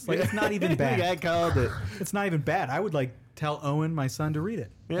sense. Like it's not even The bad. guy called it. It's not even bad. I would tell Owen, my son, to read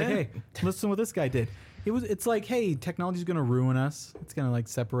it. Like, Yeah. hey, listen to what this guy did. It's like, hey, technology's gonna ruin us. It's gonna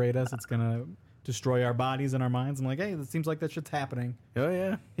separate us. It's gonna destroy our bodies and our minds. I'm like, hey, it seems like that shit's happening. Oh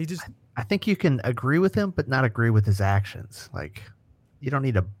yeah. He just I think you can agree with him, but not agree with his actions. Like, you don't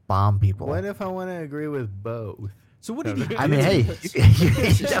need to bomb people. What if I want to agree with both? so what did he? I mean, hey,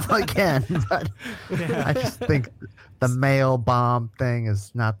 you definitely can, but I just think the mail bomb thing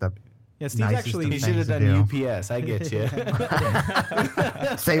is not the Yeah, Steve's nicest actually of He things should have to done do. UPS. I get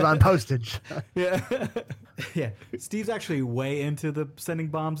you. save on postage. Yeah. yeah, Steve's actually way into the sending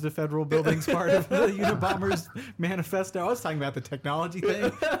bombs to federal buildings part of the Unabomber's manifesto. I was talking about the technology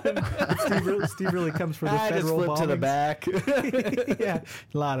thing. Steve really comes for the I just federal flipped to the bombings. back. Yeah,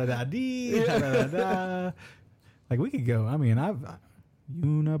 la da da dee, da da da. Like we could go. I mean,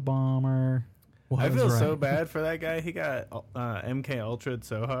 Unabomber. I feel was so right. bad for that guy. He got MK Ultra'd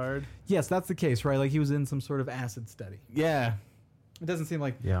so hard. Yes, that's the case, right? Like he was in some sort of acid study. Yeah. It doesn't seem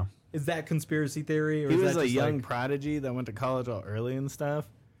like. Yeah. Is that conspiracy theory? Or He is was that a just young like, prodigy that went to college all early and stuff.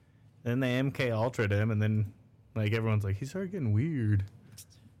 Then they MK Ultra'd him, and then like everyone's like, he started getting weird.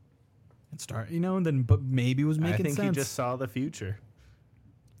 and then but maybe was making I think sense. he just saw the future.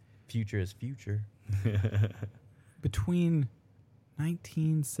 Future is future. Between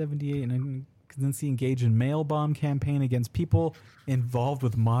 1978 and Kaczynski engaged in mail bomb campaign against people involved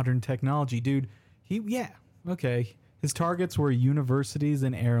with modern technology. Dude, okay. His targets were universities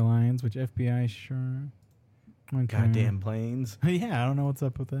and airlines, which FBI sure. Okay. Goddamn planes. Yeah, I don't know what's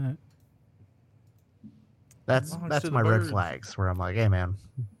up with that. That's Launch that's to the my red birds. flags where I'm like, hey man,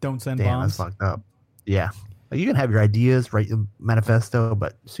 Don't send damn, bombs. that's fucked up. Yeah, like, you can have your ideas, write your manifesto,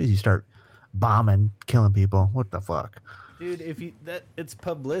 but as soon as you start bombing, killing people, what the fuck? Dude, it's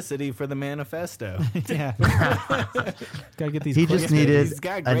publicity for the manifesto. Yeah. Gotta get these He clicks. just needed He's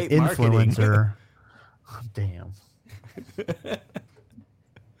got an great marketing. influencer. Damn.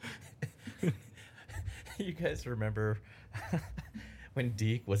 You guys remember when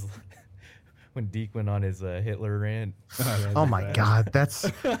Deke went on his Hitler rant? Oh my god, that's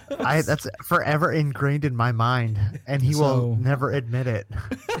forever ingrained in my mind, and he So- will never admit it.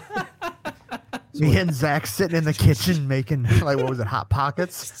 Me and Zach sitting in the kitchen making like what was it, Hot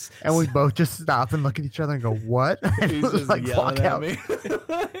Pockets, and we both just stop and look at each other and go, "What?" And He's just just like yelling walk at out. me.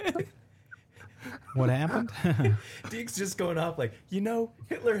 What happened? Deke's just going off like,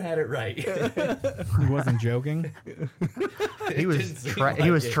 Hitler had it right. He wasn't joking. He was didn't seem he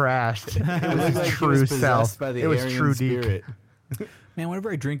like was it. trashed. It was Looked his like he true was possessed self. by the It was Aryan true Deke. spirit. Man,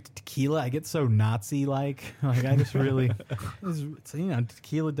 whenever I drink tequila, I get so Nazi-like. Like I just really,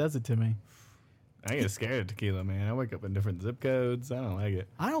 tequila does it to me. I get scared of tequila, man. I wake up in different zip codes. I don't like it.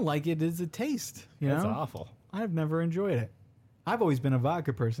 I don't like it as a taste. You That's know, awful. I've never enjoyed it. I've always been a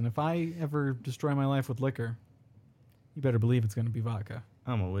vodka person. If I ever destroy my life with liquor, you better believe it's going to be vodka.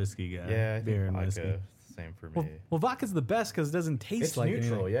 I'm a whiskey guy. Yeah, I beer think and whiskey. vodka, same for me. Well, vodka's the best because it doesn't taste It's like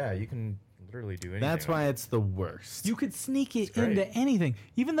neutral, anything. yeah. You can literally do anything. That's why it's the worst. You could sneak it It's great. into anything.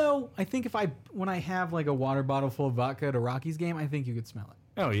 Even though I think when I have like a water bottle full of vodka at a Rockies game, I think you could smell it.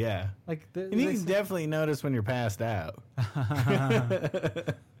 Oh yeah. Like And you can definitely notice when you're passed out.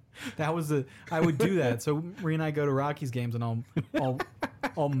 that was I would do that. So Marie and I go to Rockies games, and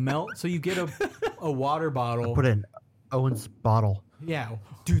I'll melt. So you get a water bottle. Put in Owen's bottle. Yeah,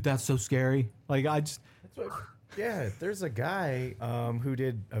 dude, that's so scary. Like That's what, yeah, there's a guy who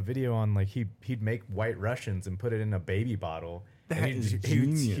did a video on like he'd make White Russians and put it in a baby bottle. That And is he'd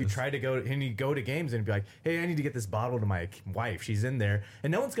genius. try to go and he'd go to games and be like, "Hey, I need to get this bottle to my wife. She's in there."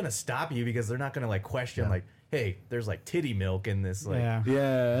 And no one's gonna stop you because they're not gonna like question like, "Hey, there's like titty milk in this like yeah,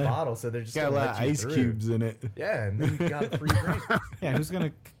 Yeah. bottle," so they're just Got a gonna lot let of you ice through. cubes in it. Yeah, and then you got a free drink. yeah. Who's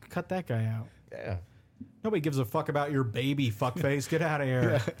gonna cut that guy out? Yeah. Nobody gives a fuck about your baby, fuckface. Get out of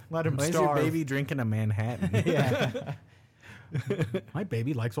here. Let him Why is your starve. baby drinking a Manhattan? Yeah. My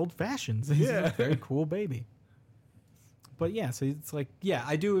baby likes old fashions. He's a very cool baby. But yeah, so it's like, yeah,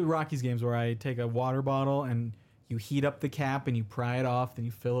 I do Rockies games where I take a water bottle and you heat up the cap and you pry it off, then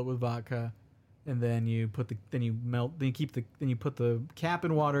you fill it with vodka, and then you put then you put the cap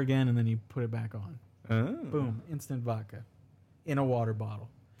in water again, and then you put it back on. Oh, Boom, instant vodka in a water bottle.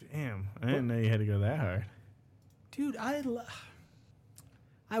 damn. I didn't know you had to go that hard. Dude, I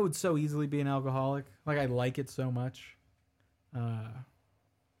would so easily be an alcoholic. Like I like it so much.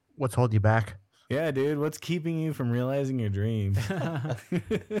 What's holding you back? Yeah, dude. What's keeping you from realizing your dreams?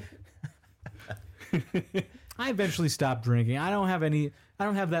 I eventually stopped drinking. I don't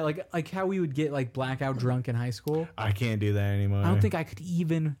have that like how we would get like blackout drunk in high school. I can't do that anymore. I don't think I could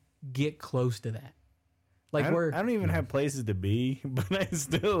even get close to that. Like I where don't even have places to be, but I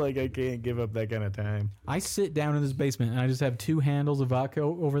still I can't give up that kind of time. I sit down in this basement and I just have 2 handles of vodka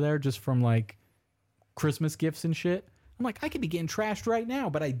over there just from like Christmas gifts and shit. I'm like, I could be getting trashed right now,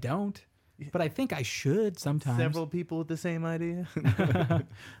 but I don't. but I think I should sometimes. Several people with the same idea.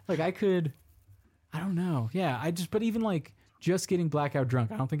 Like I could, I don't know. Yeah, but even like just getting blackout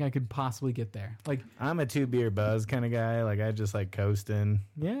drunk, I don't think I could possibly get there. Like, I'm a 2 beer buzz kind of guy. Like I just like coasting,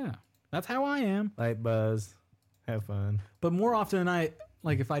 yeah, that's how I am. light buzz, have fun. But more often than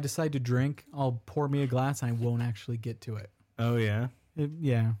like if I decide to drink, I'll pour me a glass and I won't actually get to it. Oh yeah.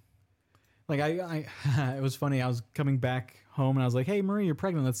 Yeah. Like I it was funny. I was coming back home and I was like, "Hey, Marie, you're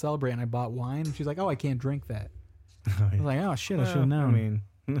pregnant. Let's celebrate." And I bought wine. And she's like, "Oh, I can't drink that." I was like, "Oh shit, I should have known." I mean,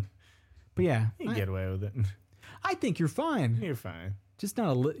 but yeah, you can get away with it. I think you're fine. You're fine. Just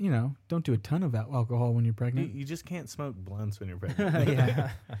not don't do a ton of alcohol when you're pregnant. You just can't smoke blunts when you're pregnant.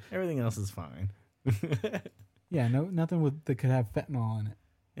 Yeah. Everything else is fine. Yeah, nothing that could have fentanyl in it.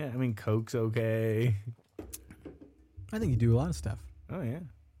 Yeah, I mean, Coke's okay. I think you do a lot of stuff. Oh yeah.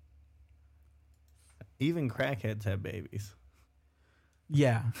 Even crackheads have babies.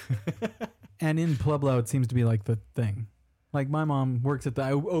 Yeah. And in Pueblo, it seems to be like the thing. Like my mom works at the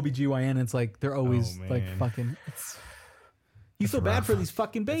OBGYN and it's like they're always like man. fucking you feel bad for these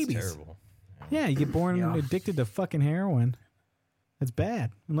fucking babies. That's terrible. Yeah, you get born Yeah. addicted to fucking heroin. It's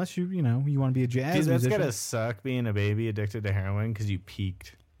bad. Unless you want to be a jazz Dude, that's musician. gotta suck being a baby addicted to heroin because you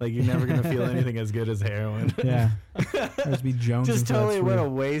peaked. Like you're never gonna feel anything as good as heroin. Yeah. There's be Jones. Just until totally that's what a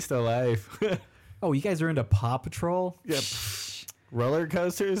real. waste of life. Oh, you guys are into Paw Patrol? Yep. Roller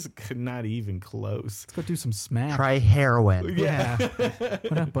coasters, not even close. Let's go do some smack. Try heroin. Yeah.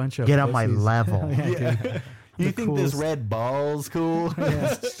 What a bunch of Get on my pussies. level. Yeah, dude. You The think this coolest. red ball's cool?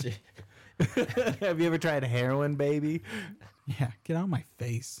 Yeah. Have you ever tried heroin, baby? Yeah, get out of my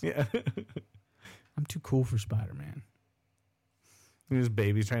face. Yeah. I'm too cool for Spider-Man. There's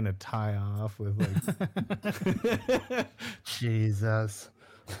babies trying to tie off with like. Jesus.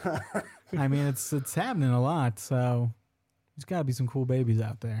 I mean, it's happening a lot, so there's got to be some cool babies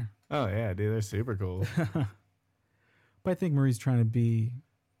out there. Oh yeah, dude, they're super cool. But I think Marie's trying to be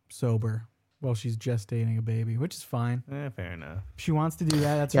sober while she's gestating a baby, which is fine. Fair enough. If she wants to do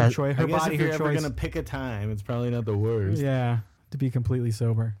that, that's Yeah, her choice. Her I guess body, if you're her ever choice. gonna pick a time, it's probably not the worst. Yeah, to be completely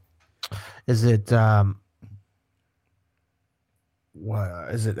sober. Is it what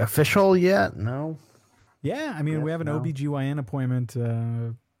is it official yet? No. Yeah, I mean, Yeah, we have an no. OBGYN appointment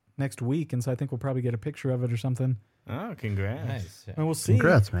next week, and so I think we'll probably get a picture of it or something. Oh, congrats. Nice. And we'll see.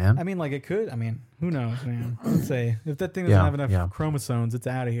 Congrats, man. I mean, like it could. I mean, who knows, man? Let's say if that thing doesn't Yeah, have enough yeah. chromosomes, it's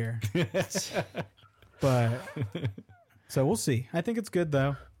out of here. But so we'll see. I think it's good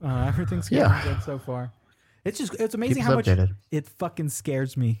though. Everything's going Yeah. good so far. It's amazing Keep how us much updated. it fucking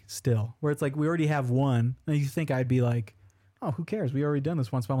scares me still. Where it's like we already have one, and you think I'd be like, oh, who cares? We already done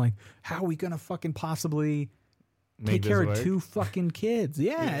this once. But I'm like, how are we gonna fucking possibly take Make care this of work. 2 fucking kids?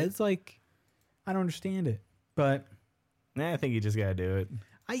 Yeah, it's like I don't understand it, but. Nah, I think you just gotta do it.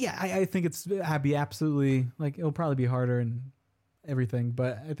 I think I'd be absolutely like it'll probably be harder and everything,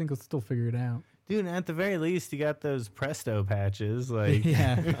 but I think we'll still figure it out. Dude, at the very least, you got those Presto patches. Like,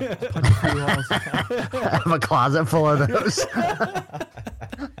 Yeah, punch through walls. I have a closet full of those.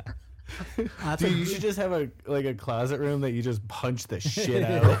 That's dude, you should just have a closet room that you just punch the shit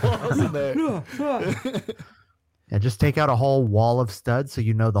out of. Walls in there. Yeah, just take out a whole wall of studs so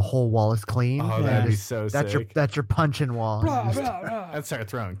you know the whole wall is clean. Oh, Yeah. that'd be so That's sick. your punching wall. I'd start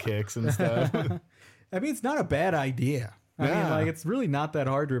throwing kicks and stuff. I mean, it's not a bad idea. I mean, Yeah. like it's really not that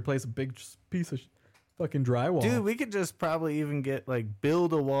hard to replace a big piece of fucking drywall. Dude, we could just probably even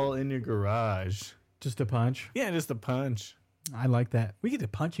build a wall in your garage. Just a punch. Yeah, just a punch. I like that. We get a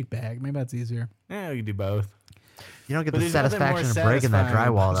punching bag. Maybe that's easier. Yeah, we could do both. You don't get But the there's nothing more satisfaction of breaking that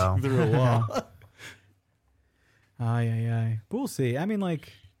satisfying than drywall punching though. through a wall. Aye. But we'll see. I mean,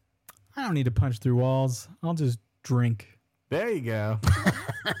 like, I don't need to punch through walls. I'll just drink. There you go.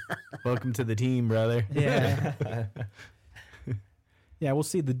 Welcome to the team, brother. Yeah. Yeah, we'll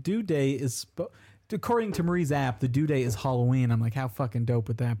see. The due day is, according to Marie's app, the due day is Halloween. I'm like, how fucking dope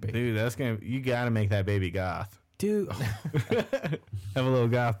would that be? Dude, you gotta make that baby goth. Dude, Have a little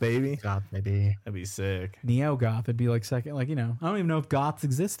goth baby. God, maybe. That'd be sick. neo-goth would be like second, like, I don't even know if goths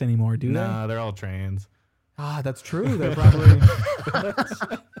exist anymore, do they? Nah, they're all trans. Ah, that's true. They're probably,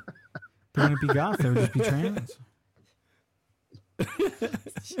 they wouldn't be goths. They would just be trans. I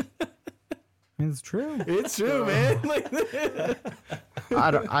mean, it's true. It's true, man.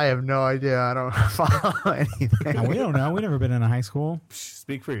 I have no idea. I don't follow anything. Now, we don't know. We've never been in a high school.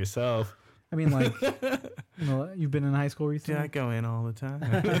 Speak for yourself. I mean, like, you've been in high school Dude, recently? I go in all the time.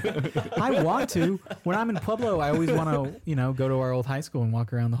 I want to. When I'm in Pueblo, I always want to, go to our old high school and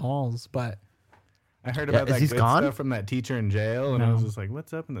walk around the halls. But I heard Yeah, about that he's good gone? stuff from that teacher in jail, and I was No. just like,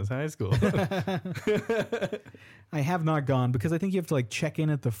 "What's up in this high school?" I have not gone because I think you have to like check in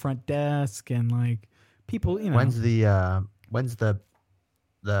at the front desk and like people, you know, When's the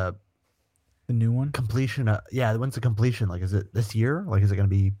new one. completion? When's the completion? Like, is it this year? Like, is it going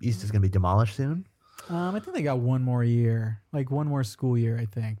to be East is going to be demolished soon? I think they got one more year, like one more school year, I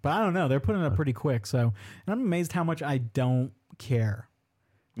think. But I don't know. They're putting it up pretty quick. So, and I'm amazed how much I don't care.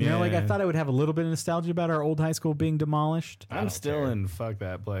 You know, like I Yeah. thought I would have a little bit of nostalgia about our old high school being demolished. I'm still in fuck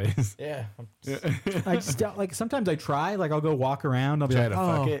that place. Yeah. I just don't- like sometimes I try, like I'll go walk around. I'll be Try like, to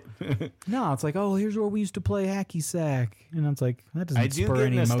oh, fuck it. no, it's like, oh, here's where we used to play hacky sack, and it's like that doesn't I do spur get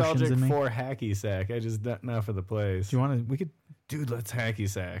any emotions nostalgic in me. for hacky sack. I just not for the place. Do you want to? We could Dude, let's hacky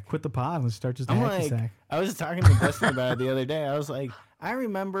sack. quit the pod and start just a I'm hacky like, sack. I was talking to Dustin about it the other day. I was like, I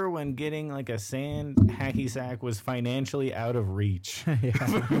remember when getting like a sand hacky sack was financially out of reach.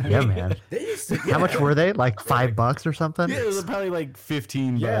 Yeah, man. They used to, How much were they? Like $5 or something? Yeah, it was probably like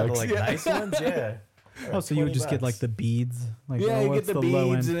 15 Yeah, the bucks. like nice ones. Yeah. Oh, so you would just get like the beads, like Yeah, oh, you what's get the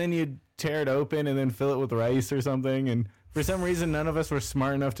low beads end? and then you tear it open and then fill it with rice or something. And for some reason, none of us were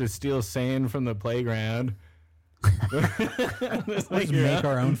smart enough to steal sand from the playground. Let's just make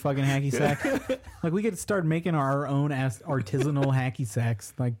our own fucking hacky sack. Like we could start making our own artisanal hacky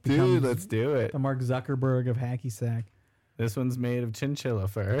sacks. Like become Dude, let's do it. the Mark Zuckerberg of hacky sack. This one's made of chinchilla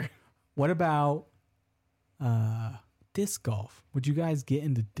fur. What about disc golf? Would you guys get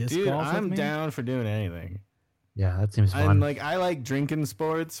into disc Dude, golf? I'm with me? down for doing anything. Yeah, that seems fun. And like, I like drinking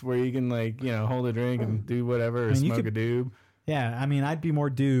sports where you can like, hold a drink and do whatever or I mean, you smoke could- a doob. Yeah, I mean, I'd be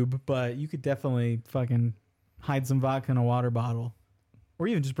more doob, but you could definitely fucking hide some vodka in a water bottle, or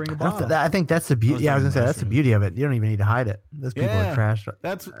even just bring a bottle. I think that's the beauty. Yeah, I was gonna say that's the beauty of it. You don't even need to hide it. Those people Yeah. are trash.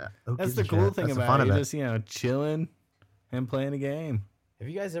 That's Who that's gives the a cool shit? thing That's the about fun it. of You just, chilling and playing a game. Have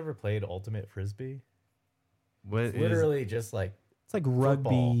you guys ever played Ultimate Frisbee? What It's is- literally just like It's like football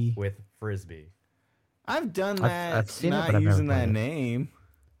rugby. with frisbee. I've done I've- that, I've seen it, not but I've never using that played it. name.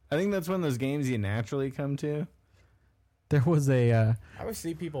 I think that's one of those games you naturally come to. There was a I always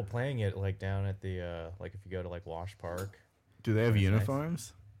see people playing it like down at the like if you go to like Wash Park. Do they have That's nice.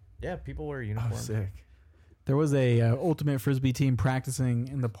 uniforms? Yeah, people wear Oh, uniforms. sick. there was a ultimate frisbee team practicing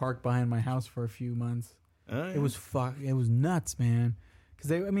in the park behind my house for a few months. Oh, yeah. It was nuts, man. Because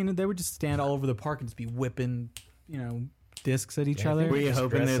they would just stand all over the park and just be whipping, discs at each Yeah, I other. think Were you just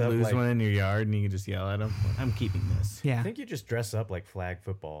hoping dress they'd up lose like- one in your yard and you could just yell at them? I'm keeping this. I Yeah, think you just dress up like flag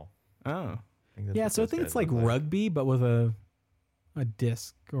football. Oh. Think that's yeah. what So I those think guys it's like look rugby, but with a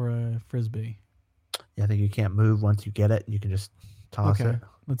disc or a frisbee. Yeah, I think you can't move once you get it. You can just toss Okay, it.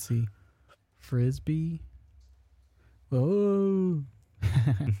 let's see, frisbee. Oh,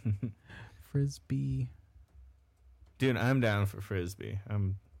 frisbee. Dude, I'm down for frisbee.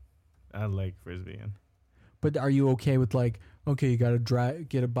 I like frisbeeing. But are you okay with like, okay, you got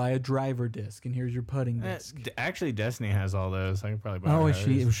to buy a driver disc, and here's your putting disc? Actually, Destiny has all those. I could probably buy Oh,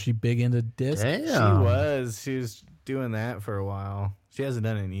 hers. was she big into disc? Damn. She was doing that for a while. She hasn't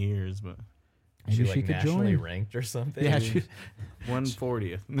done it in years, but Is Maybe she she like could nationally join. ranked or something? Yeah, she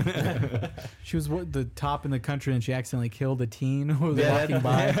 140th. she was the top in the country, and she accidentally killed a teen who was Yeah, walking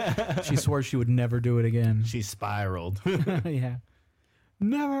by. She swore she would never do it again. She spiraled. Yeah,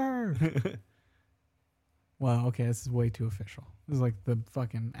 never. Wow. Okay, this is way too official. This is like the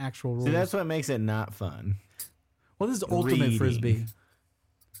fucking actual rules. See, that's what makes it not fun. Well, this is ultimate reading. frisbee.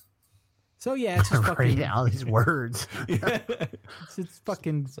 So yeah, it's just Reading fucking. all these words. It's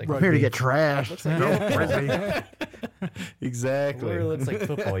fucking. like I'm here to get trashed. Exactly. Literally, it's like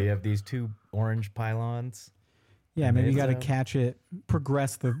football. You have these two orange pylons. Yeah, maybe you got to It's, catch it,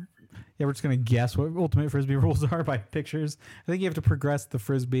 progress the. Yeah, we're just gonna guess what ultimate frisbee rules are by pictures. I think you have to progress the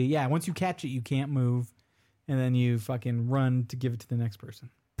frisbee. Yeah, once you catch it, you can't move, and then you fucking run to give it to the next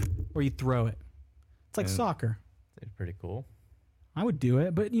person, or you throw it. It's like And- soccer. It's pretty cool. I would do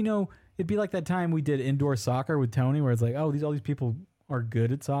it, but it'd be like that time we did indoor soccer with Tony, where it's like, oh, all these people are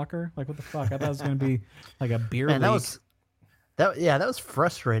good at soccer. Like, what the fuck? I thought it was gonna be like a beer Man, league. that was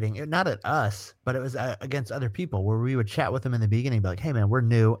frustrating. Not at us, but it was against other people where we would chat with them in the beginning, be like, "Hey, man, we're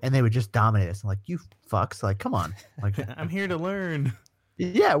new," and they would just dominate us. I'm like, "You fucks! Like, come on! Like, I'm here to learn.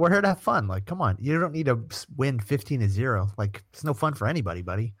 yeah, we're here to have fun. Like, come on! You don't need to win 15-0. Like, it's no fun for anybody,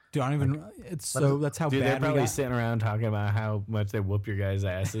 buddy." Dude, I don't even. It's let so us- that's how Dude, they're bad we probably got. sitting around talking about how much they whoop your guys'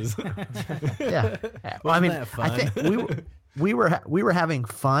 asses. Yeah. Well, I Wasn't mean, that I fun? think we were having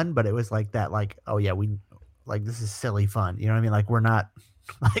fun, but it was like that. Like, oh yeah, this is silly fun. You know what I mean? Like, we're not.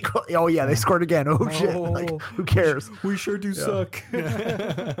 Like, oh yeah, they scored again. Oh shit! Like, who cares? We sure do suck.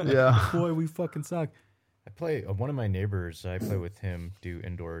 Yeah. Boy, we fucking suck. I play one of my neighbors. I play with him, do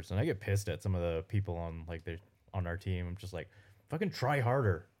indoors, and I get pissed at some of the people on on our team. I'm just like, fucking try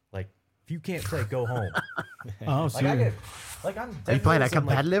harder. Like, if you can't play, go home. Oh, so Like I you're- get, like I'm. Are you playing a definitely some,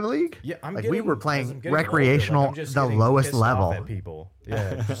 competitive league? Yeah, I'm like getting, we were as I'm playing getting older, recreational, I'm just the getting lowest pissed off level. at people.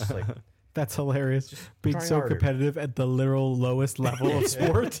 Yeah, just like That's hilarious. Being try so harder. competitive at the literal lowest level of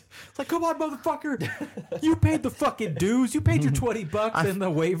sport. It's like, come on, motherfucker. You paid the fucking dues. You paid your $20 in the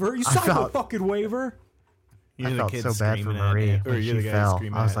waiver. You signed the felt- fucking waiver. You're I the felt kid so bad for screaming at Marie Em- or when you're she the guy fell.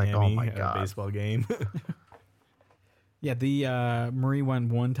 screaming I was at like, oh Emmy my at a God. baseball game. Yeah, the Marie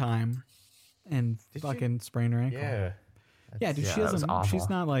went one time and Did fucking sprained her ankle. yeah. Yeah, dude, Yeah, she that was doesn't. awful.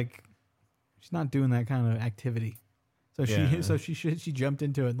 She's not doing that kind of activity. So Yeah. she jumped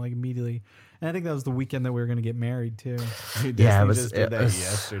into it like immediately, and I think that was the weekend that we were gonna get married too. Dude, Yeah, Destiny it was, just did it that was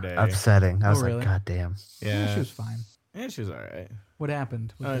yesterday. upsetting. I was really? like, God damn. Yeah, she was fine. yeah, she was all right. What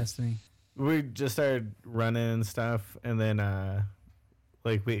happened with Destiny? We just started running and stuff, and then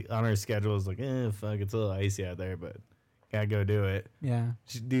like we on our schedule is like, fuck, it's a little icy out there, but gotta go do it. Yeah,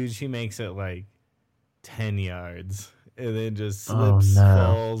 Dude, she makes it like 10 yards, and then just Oh, slips, no.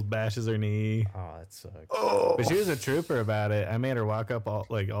 falls, bashes her knee. Oh, that sucks. But she was a trooper about it. I made her walk up all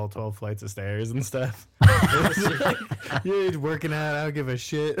 12 flights of stairs and stuff. You're working out. I don't give a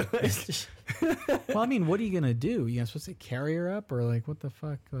shit. well, I mean, what are you gonna do? You supposed to carry her up, or like what the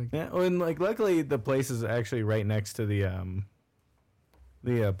fuck? Like, Yeah, well, and like luckily the place is actually right next to the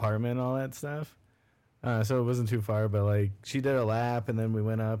apartment and all that stuff. So it wasn't too far, but like she did a lap and then we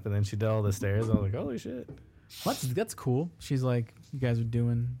went up and then she did all the stairs. I was like, holy shit. that's cool. She's like, you guys are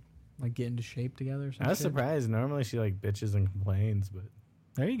doing like getting into shape together. Or something. I was surprised. Normally she like bitches and complains, but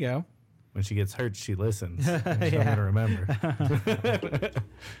There you go. when she gets hurt, she listens. I'm gonna remember.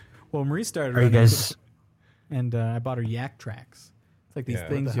 Well, Marie started. Are you running, guys? And I bought her yak tracks. It's like these Yeah, what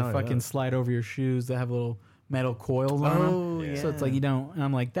things the you hell are fucking those? slide over your shoes that have little metal coils on them. Oh, yeah. So it's like you don't. And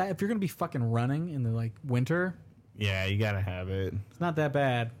I'm like that. If you're gonna be fucking running in the like winter, Yeah, you gotta have it. it's not that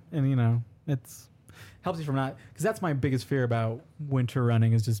bad. And you know, it's helps you from not because that's my biggest fear about winter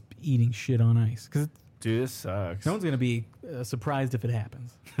running is just eating shit on ice because Dude, this sucks. no one's gonna be surprised if it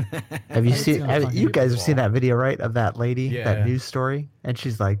happens. Have you It's seen? gonna Have, fucking you get guys the have seen wall. that video, right? Of that lady, Yeah. that news story, and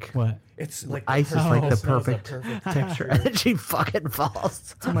she's like, What? It's like ice is like the smells the perfect texture, and then she fucking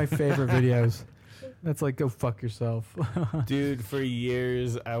falls. It's one of my favorite videos. That's like go fuck yourself. Dude, for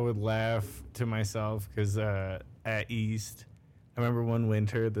years I would laugh to myself because at East, I remember one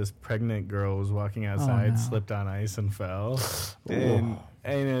winter this pregnant girl was walking outside, no. slipped on ice and fell, and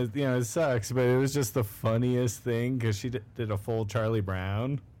it, you know it sucks, but it was just the funniest thing because she did a full Charlie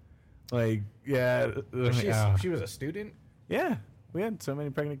Brown, like yeah, She was a student. yeah, we had so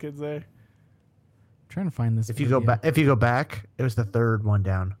many pregnant kids there. trying to find this. If you go video. back, it was the third one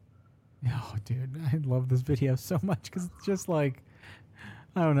down. Oh, dude, I love this video so much because it's just like,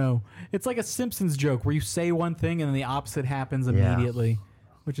 I don't know. It's like a Simpsons joke where you say one thing and then the opposite happens Yeah. immediately,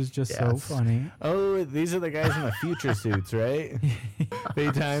 which is just so Yes. funny. Oh, these are the guys in the future suits, right? They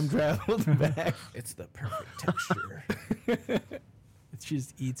time traveled back. It's the perfect texture. It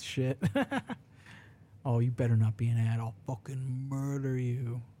just eats shit. Oh, you better not be an ad. I'll fucking murder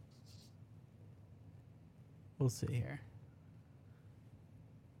you. We'll see here.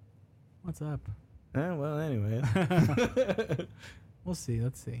 What's up? Oh, well, anyway. We'll see.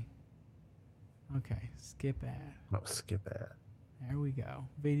 Let's see. Okay, skip ad. No, skip it. There we go.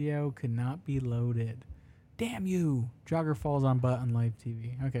 Video could not be loaded. Damn you! Jogger falls on butt on live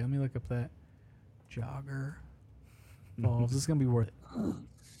TV. Okay, let me look up that. Jogger falls. This is gonna be worth it.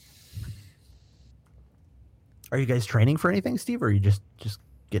 Are you guys training for anything, Steve, or are you just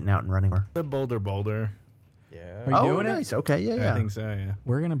getting out and running? More? The Boulder. Yeah. Are you Oh, doing it? nice. Okay, yeah, yeah. I think so, yeah.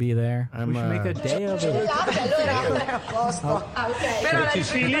 We're gonna be there. I'm, we should make a day of it.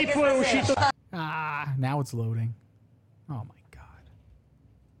 Ah, now it's loading. Oh my god.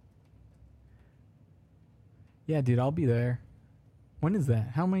 Yeah, dude, I'll be there. When is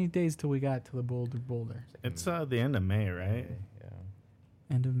that? How many days till we got to the Boulder? It's the end of May, right? Yeah.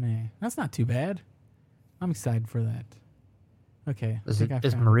 End of May. That's not too bad. I'm excited for that. Okay. I Is think I found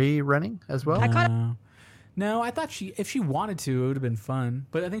it. Marie running as well? No, I thought if she wanted to, it would have been fun.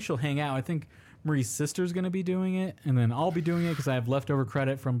 But I think she'll hang out. I think Marie's sister's going to be doing it, and then I'll be doing it because I have leftover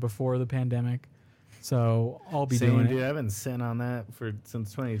credit from before the pandemic. So I'll be Same, doing dude. it. I've been sitting on that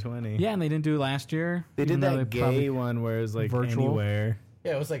since 2020. Yeah, and they didn't do it last year. They did even though that they gay probably- one where it was like virtual. anywhere.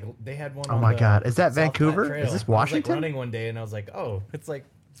 Yeah, it was like they had one. Oh on my the God. Is that South Platte Vancouver? Trail. Is this I was, Washington? like running one day, and I was like, oh, it's like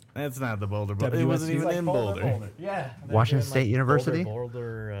That's not the Boulder. It wasn't WSU. even in Boulder. Yeah. Washington State University?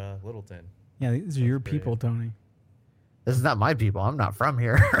 Boulder, Littleton. Yeah, these are your people, Tony. This is not my people. I'm not from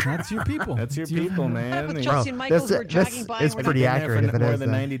here. That's your people. That's your people, man. If Chelsea and Michaels were jogging by, is and we're pretty not- accurate. If it more is,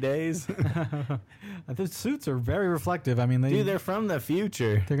 than then. 90 days. The suits are very reflective. I mean, Dude, they're from the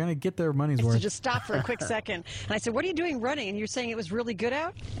future. they're gonna get their money's to worth. just stop for a quick second. And I said, "What are you doing running?" And you're saying it was really good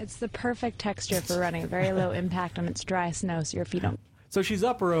out. It's the perfect texture for running. Very low impact on its dry snow, so your feet don't. So she's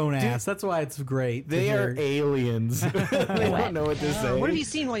up her own ass. That's why it's great. to They hear. are aliens. They don't know what to say. What have you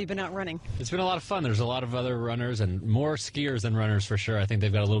seen while you've been out running? It's been a lot of fun. There's a lot of other runners and more skiers than runners for sure. I think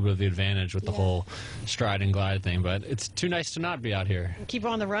they've got a little bit of the advantage with the whole stride and glide thing, but it's too nice to not be out here. Keep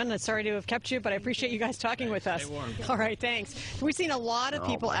on the run. Sorry to have kept you, but I appreciate you guys talking with us. All right, thanks. We've seen a lot of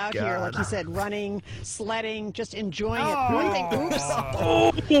people out here, like you said, running, sledding, just enjoying it. One thing, oops.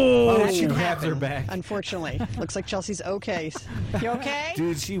 Oh, That she can grabs her happen, back. Unfortunately. Looks like Chelsea's okay. You okay?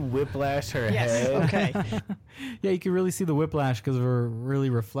 Dude, she whiplashed her Yes, head. okay. Yeah, you can really see the whiplash because of her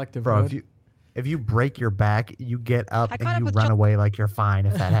really reflective Bro, hood. if you break your back, you get up I caught up and you with run Chel- away like you're fine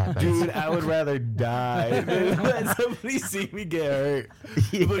if that happens. Dude, I would rather die than let somebody see me get hurt.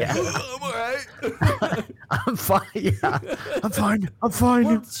 I'm like, Yeah. "Oh, I'm all right. I'm fine. Yeah, I'm fine. I'm fine.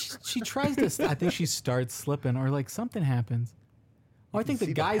 Well, she tries to. I think she starts slipping, or like something happens. Oh, I think the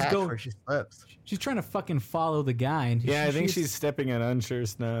See guys patch go. where she slips. She's trying to fucking follow the guy, and Yeah, I think she's stepping on unsure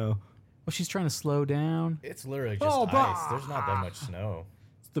snow. Well, she's trying to slow down. It's literally just Oh, ice. bah. There's not that much snow.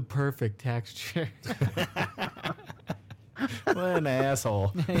 It's the perfect texture. What an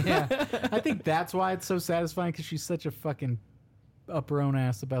asshole. Yeah, I think that's why it's so satisfying because she's such a fucking up her own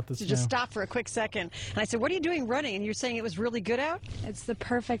ass about this. To just stop for a quick second. And I said, "What are you doing running?" And you're saying it was really good out. It's the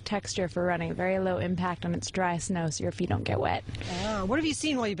perfect texture for running. Very low impact on its dry snow, so your feet don't get wet. What have you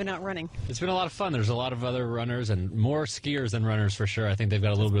seen while you've been out running? It's been a lot of fun. There's a lot of other runners and more skiers than runners for sure. I think they've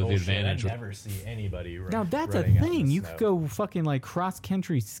got a little bit of the Bullshit. advantage. I with never see anybody Now that's a running out in thing. the You snow. could go fucking like cross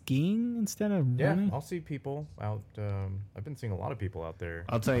country skiing instead of Yeah, running. I'll see people out. I've been seeing a lot of people out there.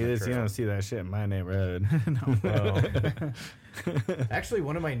 I'll tell you on the this, you trail. don't see that shit in my neighborhood. Well, actually,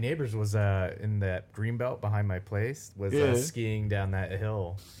 one of my neighbors was in that green belt behind my place. Was Yeah. skiing down that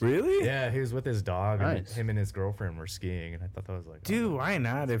hill. Really? Yeah, he was with his dog, and Nice. him and his girlfriend were skiing, and I thought that was like, Dude, oh, why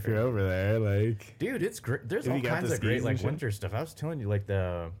not if you're over there? Like, dude, it's great. There's Have all you got kinds the of great skis and like shit? winter stuff. I was telling you, like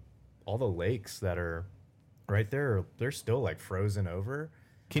all the lakes that are right there, they're still like frozen over.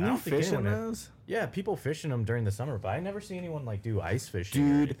 can I you don't think fish in anyone- those? Yeah, people fish in them during the summer, but I never see anyone like do ice fishing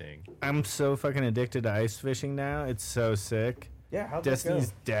or Dude. anything. I'm so fucking addicted to ice fishing now. It's so sick. Yeah, how'd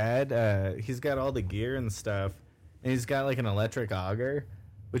Destiny's dad, he's got all the gear and stuff, and he's got like an electric auger,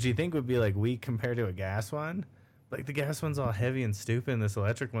 which you think would be like weak compared to a gas one. Like the gas one's all heavy and stupid, and this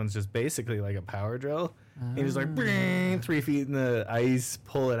electric one's just basically like a power drill. And he's like, "Bring," 3 feet in the ice,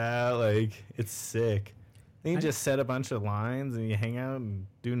 pull it out. Like, it's sick. Then you just set a bunch of lines and you hang out and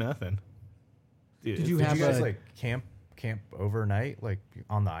do nothing. Dude, Did you Did have you guys a- like camp overnight, like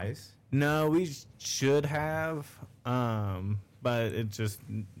on the ice? No, we should have, but it just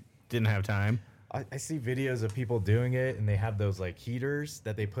didn't have time. I see videos of people doing it, and they have those like heaters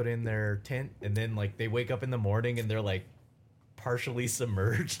that they put in their tent, and then like they wake up in the morning and they're like partially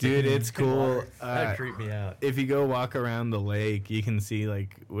submerged. Dude, in- it's in cool. water. That creeped me out. If you go walk around the lake, you can see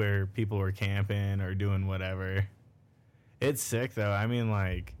like where people were camping or doing whatever. It's sick though. I mean,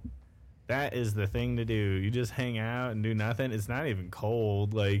 like, that is the thing to do. You just hang out and do nothing. It's not even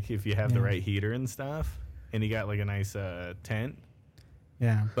cold. Like, if you have the Yeah. right heater and stuff, and you got like a nice tent.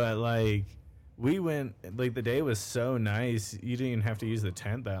 Yeah. But like, we went, like, the day was so nice. You didn't even have to use the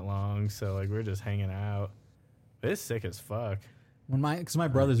tent that long. So like, we're just hanging out. It's sick as fuck. Because my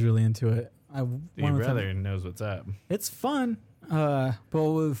brother's really into it. Your one of the brother knows what's up. It's fun. But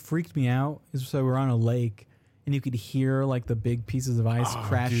what freaked me out is so we're on a lake and you could hear like the big pieces of ice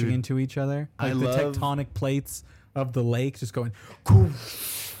crashing dude. into each other. I Like the love- tectonic plates of the lake just going.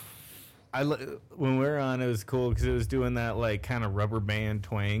 When we were on, it was cool because it was doing that like kind of rubber band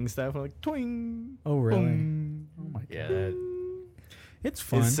twang stuff, like twing. Oh, really? boom. Oh my Yeah, god. It's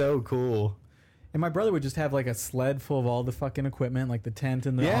fun. It's so cool. And my brother would just have like a sled full of all the fucking equipment, like the tent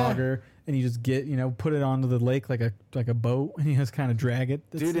and the Yeah. auger, and you just get, put it onto the lake like a boat, and you just kind of drag it.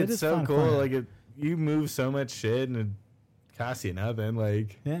 Dude, it it's is so fun. cool. Like, you move so much shit and it costs you nothing.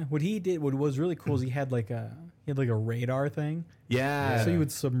 Like, Yeah, what was really cool is he had like a radar thing. yeah. So you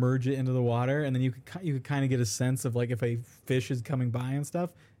would submerge it into the water, and then you could kind of get a sense of like if a fish is coming by and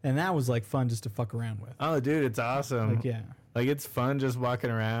stuff, and that was like fun just to fuck around with. Oh, dude, it's awesome. Like, yeah, Like, it's fun just walking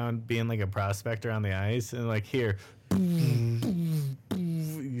around, being like a prospector on the ice, and like, here,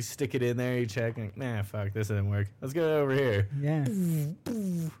 you stick it in there, you check, and nah, fuck, this didn't work. Let's go over here. yeah.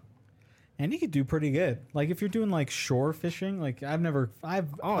 And you could do pretty good. Like if you're doing like shore fishing, like I've Oh,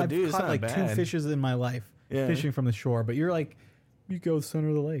 I've dude, it's caught not like two bad. fishes in my life. fishing from the shore, but you're like, you go center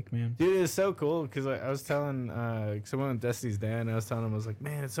of the lake, man. Dude, it's so cool because I was telling someone with Destiny's dad, and I was telling him, I was like,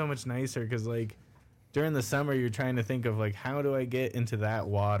 man, it's so much nicer because like during the summer you're trying to think of like how do I get into that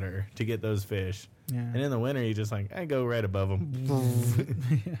water to get those fish, and in the winter you just like I go right above them.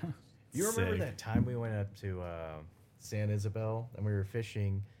 Yeah. You remember Sick. that time we went up to San Isabel and we were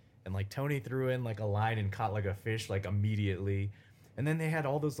fishing, and like Tony threw in like a line and caught like a fish like immediately, and then they had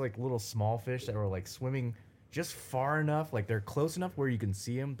all those like little small fish that were like swimming just far enough, like they're close enough where you can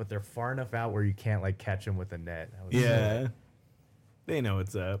see them, but they're far enough out where you can't like catch them with a net. That was Yeah, they know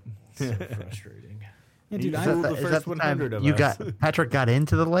what's up. so frustrating. Yeah, You dude, I, fooled the Is first that the time 100 of you us. Patrick got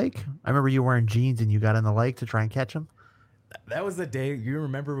into the lake? I remember you wearing jeans and you got in the lake to try and catch him. That was the day. You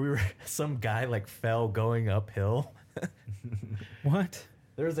remember we were some guy like fell going uphill. what?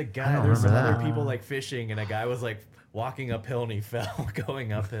 There was a I guy. don't There was some remember other that. people like fishing, and a guy was like walking uphill and he fell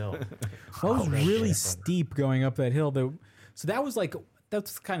going uphill. Well, it was Oh, really shit. steep going up that hill. Though, so that was like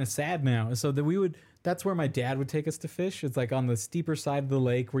that's kind of sad now. So that we would. That's where my dad would take us to fish. It's like on the steeper side of the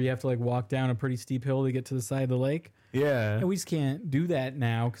lake where you have to like walk down a pretty steep hill to get to the side of the lake. Yeah, And we just can't do that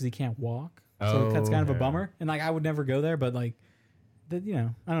now because he can't walk. So that's kind of a yeah. bummer. And like I would never go there, but like, that you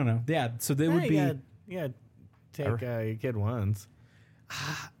know, I don't know. Yeah. So they would be. yeah. Take your kid once.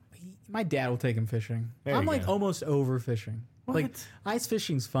 My dad will take him fishing. There I'm you like go. almost over fishing. Like What? ice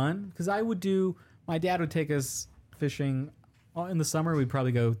fishing's fun because I would do. My dad would take us fishing in the summer. We'd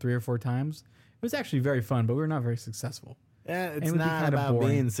probably go 3 or 4 times. It was actually very fun, but we were not very successful. Yeah, it it's would be not kinda about boring.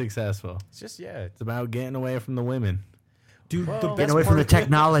 being successful. It's just It's about getting away from the women. Dude, the Well, best Get away from the part-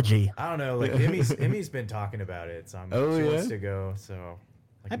 technology. I don't know. Like Emmy's been talking about it, so Oh, she yeah? wants to go. So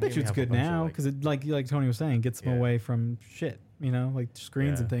like, I bet maybe you it's have a good bunch of, now like- because it like Tony was saying, gets them Yeah. away from shit. You know, like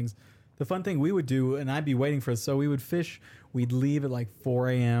screens and Yeah. things. The fun thing we would do, and I'd be waiting for us. So we would fish. We'd leave at like 4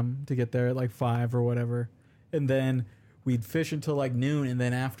 a.m. to get there at like 5 or whatever, and then we'd fish until like noon. And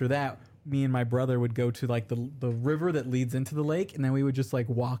then after that, me and my brother would go to like the river that leads into the lake, and then we would just like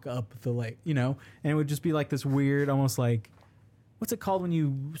walk up the lake, you know, and it would just be like this weird, almost like what's it called when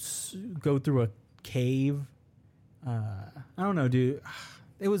you go through a cave? I don't know, dude.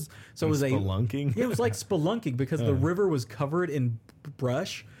 It was so it was Spelunking? it was like spelunking because the river was covered in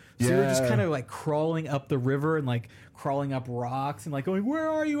brush. So you're just Yeah. kind of like crawling up the river and like crawling up rocks and like going, "Where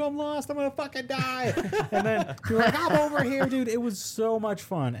are you? I'm lost. I'm gonna fucking die." And then you're like, "I'm over here, dude." It was so much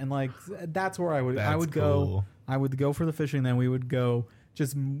fun, and like that's where I That's would go. cool. I would go for the fishing. Then we would go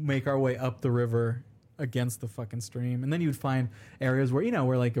just make our way up the river against the fucking stream, and then you'd find areas where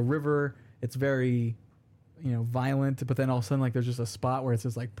where like a river, it's very violent, but then all of a sudden like there's just a spot where it's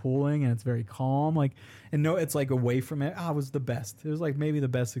just like pooling and it's very calm, like, and no, it's like away from it. It was the best. It was like maybe the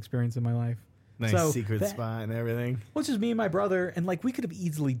best experience in my life. Nice So secret that- spot and everything. Well, it's just me and my brother, and like we could have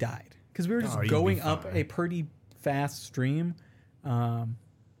easily died because we were just Oh, you'd be going up fine. a pretty fast stream, and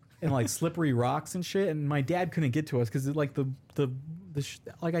like slippery rocks and shit. And my dad couldn't get to us because like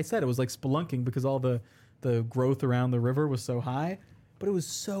like I said, it was like spelunking because all the growth around the river was so high. But it was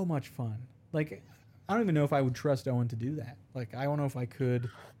so much fun. Like I don't even know if I would trust Owen to do that. Like I don't know if I could.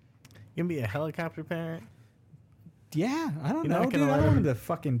 You can be a helicopter parent. Yeah, I don't You're know, not dude. gonna I let don't want him- him to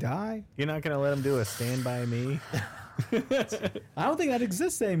fucking die. You're not gonna let him do a Stand By Me. I don't think that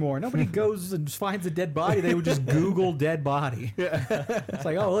exists anymore. Nobody goes and finds a dead body. They would just Google dead body. It's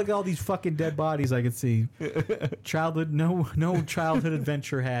like, oh, look at all these fucking dead bodies I could see. Childhood, no childhood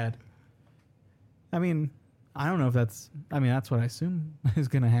adventure had. I mean, I don't know if that's. I mean, that's what I assume is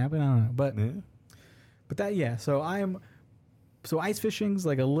going to happen. I don't know, but Yeah. that yeah. So ice fishing's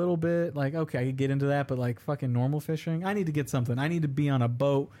like a little bit like okay, I could get into that, but like fucking normal fishing, I need to get something. I need to be on a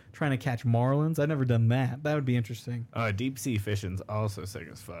boat trying to catch marlins. I've never done that. That would be interesting. Deep sea fishing's also sick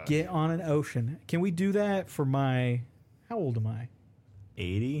as fuck. Get on an ocean. Can we do that for my? How old am I?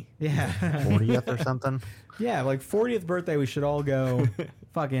 80? Yeah, 40th or something. yeah. Like 40th birthday, we should all go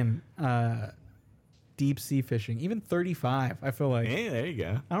fucking deep sea fishing. Even 35. I feel like Hey, there you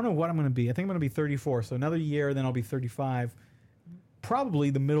go. I don't know what I'm going to be. I think I'm going to be 34. So another year, then I'll be 35. Probably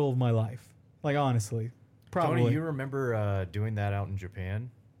the middle of my life. Like honestly, probably. Tony, you remember doing that out in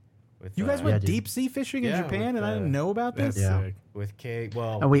Japan? With, You guys Yeah, went dude. deep sea fishing in Yeah, Japan, with, and I didn't know about this. That's Yeah. sick. with Kay.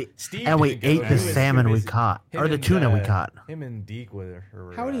 Well, Steve and we didn't go. ate He the was too salmon we busy. caught, Him or the and, tuna we caught. Him and Deke were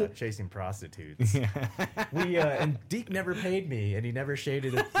How did it- chasing prostitutes. We and Deke never paid me, and he never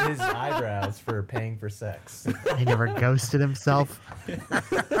shaded his eyebrows for paying for sex. He never ghosted himself.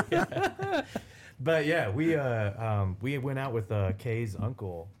 But yeah, we went out with Kay's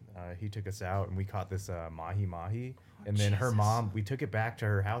uncle. He took us out, and we caught this mahi, and then her mom. We took it back to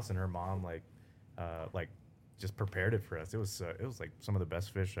her house, and her mom like just prepared it for us. It was like some of the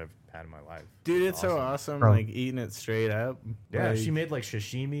best fish I've had in my life. Dude, it's so awesome, Bro. like eating it straight up. Yeah, Like, she made like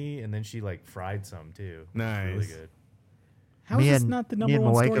sashimi and then she like fried some too. Nice. It was really good. How is this not the number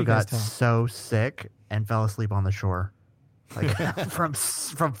one story Moeko you guys got tell? so sick and fell asleep on the shore, like from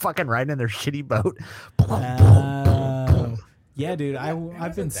fucking riding in their shitty boat. Oh. Yeah, dude. I've been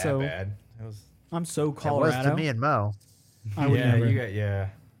Wasn't that so bad. It was. I'm so It was Colorado. to me and Mo. I would Yeah, never. you got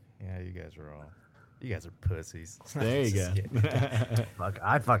you guys were all. You guys are pussies. There you go. Just kidding. Fuck,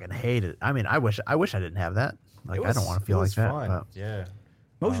 I fucking hate it. I mean, I wish I didn't have that. Like, It I don't was- want to it feel like was that. fun. But Yeah.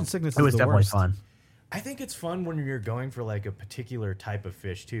 Motion sickness it was is the definitely worst. fun. I think it's fun when you're going for like a particular type of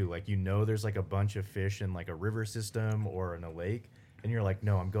fish too. Like there's like a bunch of fish in like a river system or in a lake, and you're like,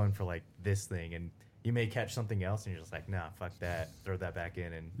 no, I'm going for like this thing, and you may catch something else, and you're just like, nah, fuck that, throw that back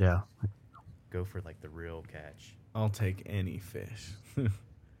in and Yeah. go for like the real catch. I'll take any fish.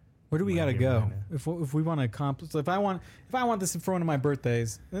 Where do we Might gotta be go right if we want to accomplish? If I want this for one of my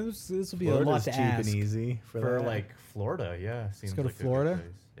birthdays, this will be a lot Florida's to cheap ask. and easy for For that. like Florida, yeah. Seems go to like a good Florida?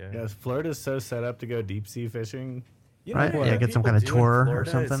 place. Yeah. Yes, Florida's so set up to go deep sea fishing. You Right? what Yeah, get some people kind of do in tour or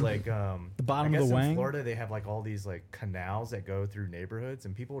Florida is, something. Like The bottom I of guess the in Wang? Florida, they have like all these like canals that go through neighborhoods,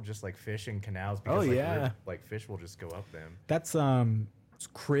 and people just like fish in canals Oh, because like, yeah. like fish will just go up them. That's it's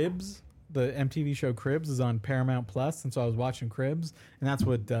Cribs. The MTV show Cribs is on Paramount Plus, and so I was watching Cribs, and that's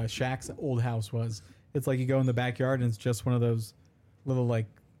what Shaq's old house was. It's like you go in the backyard, and it's just one of those little like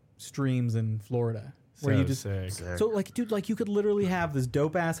streams in Florida where you just sick. so like dude, like you could literally have this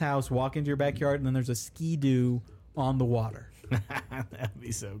dope ass house, walk into your backyard, and then there's a ski-doo on the water. That'd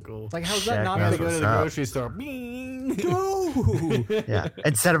be so cool. Like how's that Shaq, not man. Gotta big? go to the What's up? grocery store. Bing. Dude. Yeah.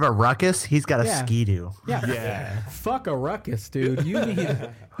 Instead of a ruckus, he's got a Yeah. ski-doo. Yeah. Yeah. Fuck a ruckus, dude. You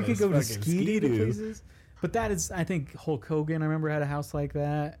could go to fucking ski to Ski-Doo. places. But that is, I think Hulk Hogan, I remember, had a house like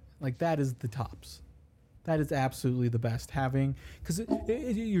that. Like that is the tops. That is absolutely the best. Having, because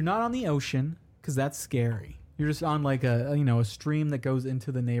you're not on the ocean, because that's scary. You're just on like a stream that goes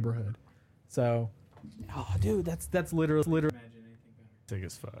into the neighborhood. So, oh, dude, that's literally. Sick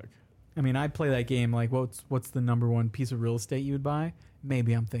as fuck. I mean, I'd play that game. Like, what's the number one piece of real estate you would buy?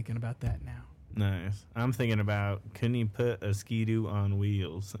 Maybe I'm thinking about that now. Nice. I'm thinking about, couldn't you put a Ski-Doo on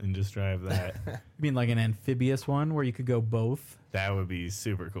wheels and just drive that? You mean like an amphibious one where you could go both? That would be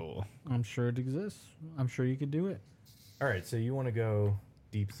super cool. I'm sure it exists. I'm sure you could do it. All right, so you want to go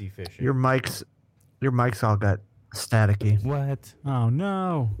deep sea fishing? Your mics all got staticky. What? Oh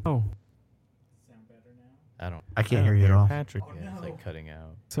no! Oh, I don't. I can't hear you at all. Patrick. Yeah, it's like cutting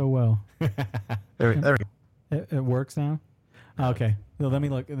out. so well. There we go. It works now. Oh, okay. Well, let me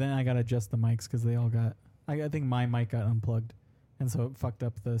look. Then I gotta adjust the mics because they all got. I think my mic got unplugged, and so it fucked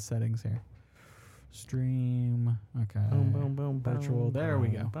up the settings here. Stream. Okay. Boom, boom, boom, Virtual. boom, There we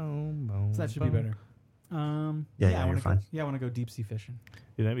boom, go. Boom, boom, So that should be boom. better. Yeah, I you're want to fine. Yeah, I want to go deep sea fishing.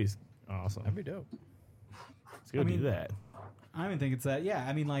 Dude, that'd be awesome. That'd be dope. Let's go I mean, do that. I don't think it's that. Yeah,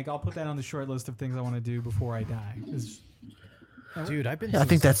 I mean, like I'll put that on the short list of things I want to do before I die. Dude, I've been. Yeah, I to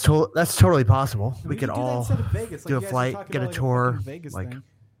think that's totally possible. We could do that all instead of Vegas. do you a guys were flight, talking get a about, like, tour. fucking Vegas Like, thing.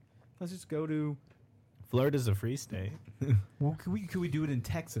 Let's just go to. Florida's a free state. Well, could we do it in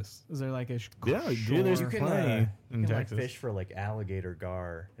Texas? Is there like a Yeah, dude, there's You can, plenty in you can, Texas. like fish for like alligator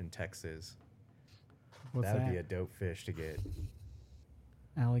gar in Texas. what's That would that? be a dope fish to get.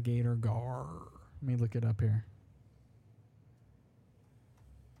 Alligator gar. Let me look it up here.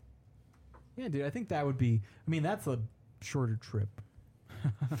 Yeah, dude, I think that would be. I mean, that's a shorter trip.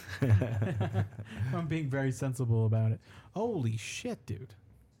 I'm being very sensible about it. Holy shit, dude!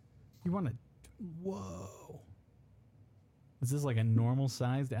 You want to? Whoa! Is this like a normal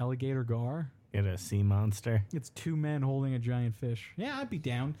sized alligator gar? Get a sea monster. It's two men holding a giant fish. Yeah, I'd be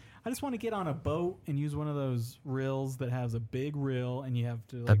down. I just want to get on a boat and use one of those reels that has a big reel, and you have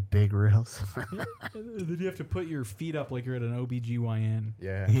to the like. big reels. Then you have to put your feet up like you're at an OBGYN.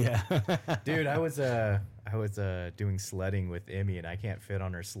 Yeah. Yeah. Dude, I was doing sledding with Emmy, and I can't fit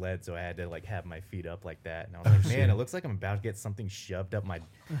on her sled, so I had to like have my feet up like that. And I was like, man, it looks like I'm about to get something shoved up my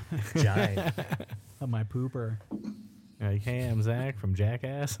giant. Of my pooper. Like, hey, I'm Zach from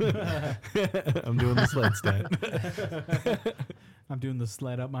Jackass. I'm doing the sled stunt. I'm doing the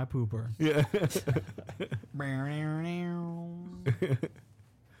sled up my pooper. Yeah.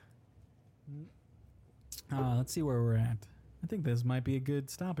 Let's see where we're at. I think this might be a good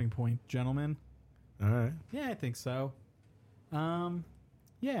stopping point, gentlemen. All right. Yeah, I think so.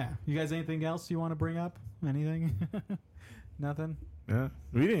 Yeah. You guys anything else you want to bring up? Anything? Nothing? Yeah.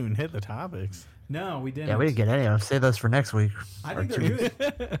 We didn't even hit the topics. No, we didn't. Yeah, we didn't get any. I'll save those for next week. I Or think two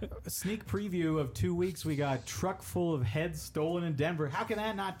they're good. A sneak preview of 2 weeks. We got truck full of heads stolen in Denver. How can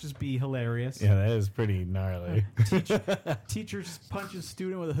that not just be hilarious? Yeah, that is pretty gnarly. Teacher just punches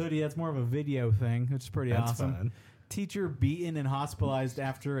student with a hoodie. That's more of a video thing, which is pretty That's awesome. fun. Teacher beaten and hospitalized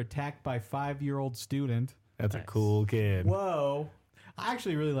after attacked by 5-year-old student. That's a cool kid. Whoa. I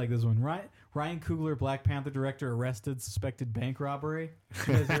actually really like this one. Ryan Coogler, Black Panther director, arrested, suspected bank robbery.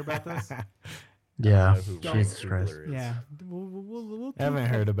 You guys hear about this? Yeah. who Jesus Ryan Christ. Coogler is. Yeah. We'll Haven't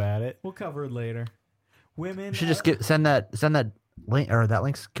heard about it. We'll cover it later. Women. We should just send that link or that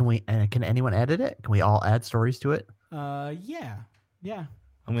links. Can anyone edit it? Can we all add stories to it? Yeah.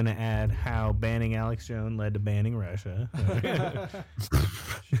 I'm going to add how banning Alex Jones led to banning Russia.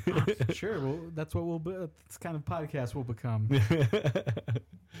 Sure. Well, that's what we'll be. That's kind of podcast we'll become.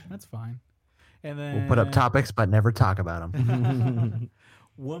 That's fine. And then We'll put up topics, but never talk about them.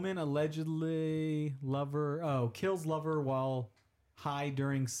 woman allegedly kills lover while high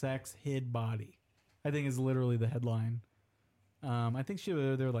during sex, hid body. I think is literally the headline. I think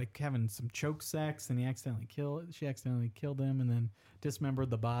they're like having some choke sex, and she accidentally killed him, and then dismembered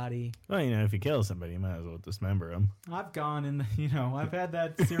the body. Well, if you kill somebody, you might as well dismember them. I've gone in, I've had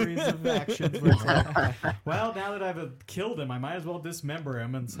that series of actions where it's like, well, now that I've killed him, I might as well dismember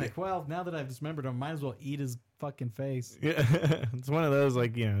him. And it's like, well, now that I've dismembered him, I might as well eat his fucking face. Yeah. It's one of those,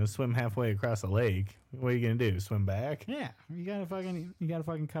 like, swim halfway across a lake. What are you going to do? Swim back? Yeah, you gotta fucking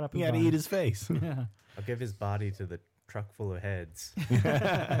cut up his You got to body. eat his face. Yeah. I'll give his body to the truck full of heads.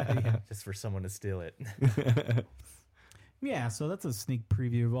 Just for someone to steal it. Yeah, so that's a sneak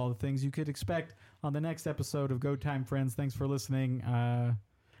preview of all the things you could expect on the next episode of Go Time Friends. Thanks for listening. I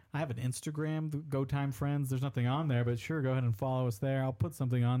have an Instagram, Go Time Friends. There's nothing on there, but sure, go ahead and follow us there. I'll put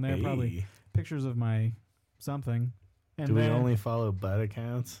something on there, probably Hey. pictures of my something. And Do we then only follow butt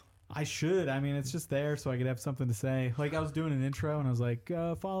accounts? I should. I mean, it's just there so I could have something to say. Like, I was doing an intro, and I was like,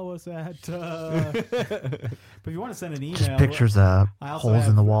 follow us at... But if you want to send an email... Just pictures of I also holes in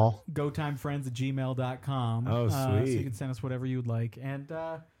have the wall. GoTimeFriends@gmail.com. Oh, So you sweet. can send us whatever you'd like. And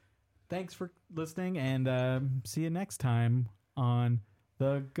thanks for listening, and see you next time on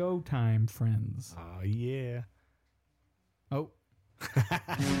the Go Time Friends. Oh, yeah. Oh.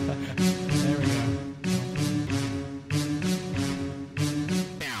 There we go.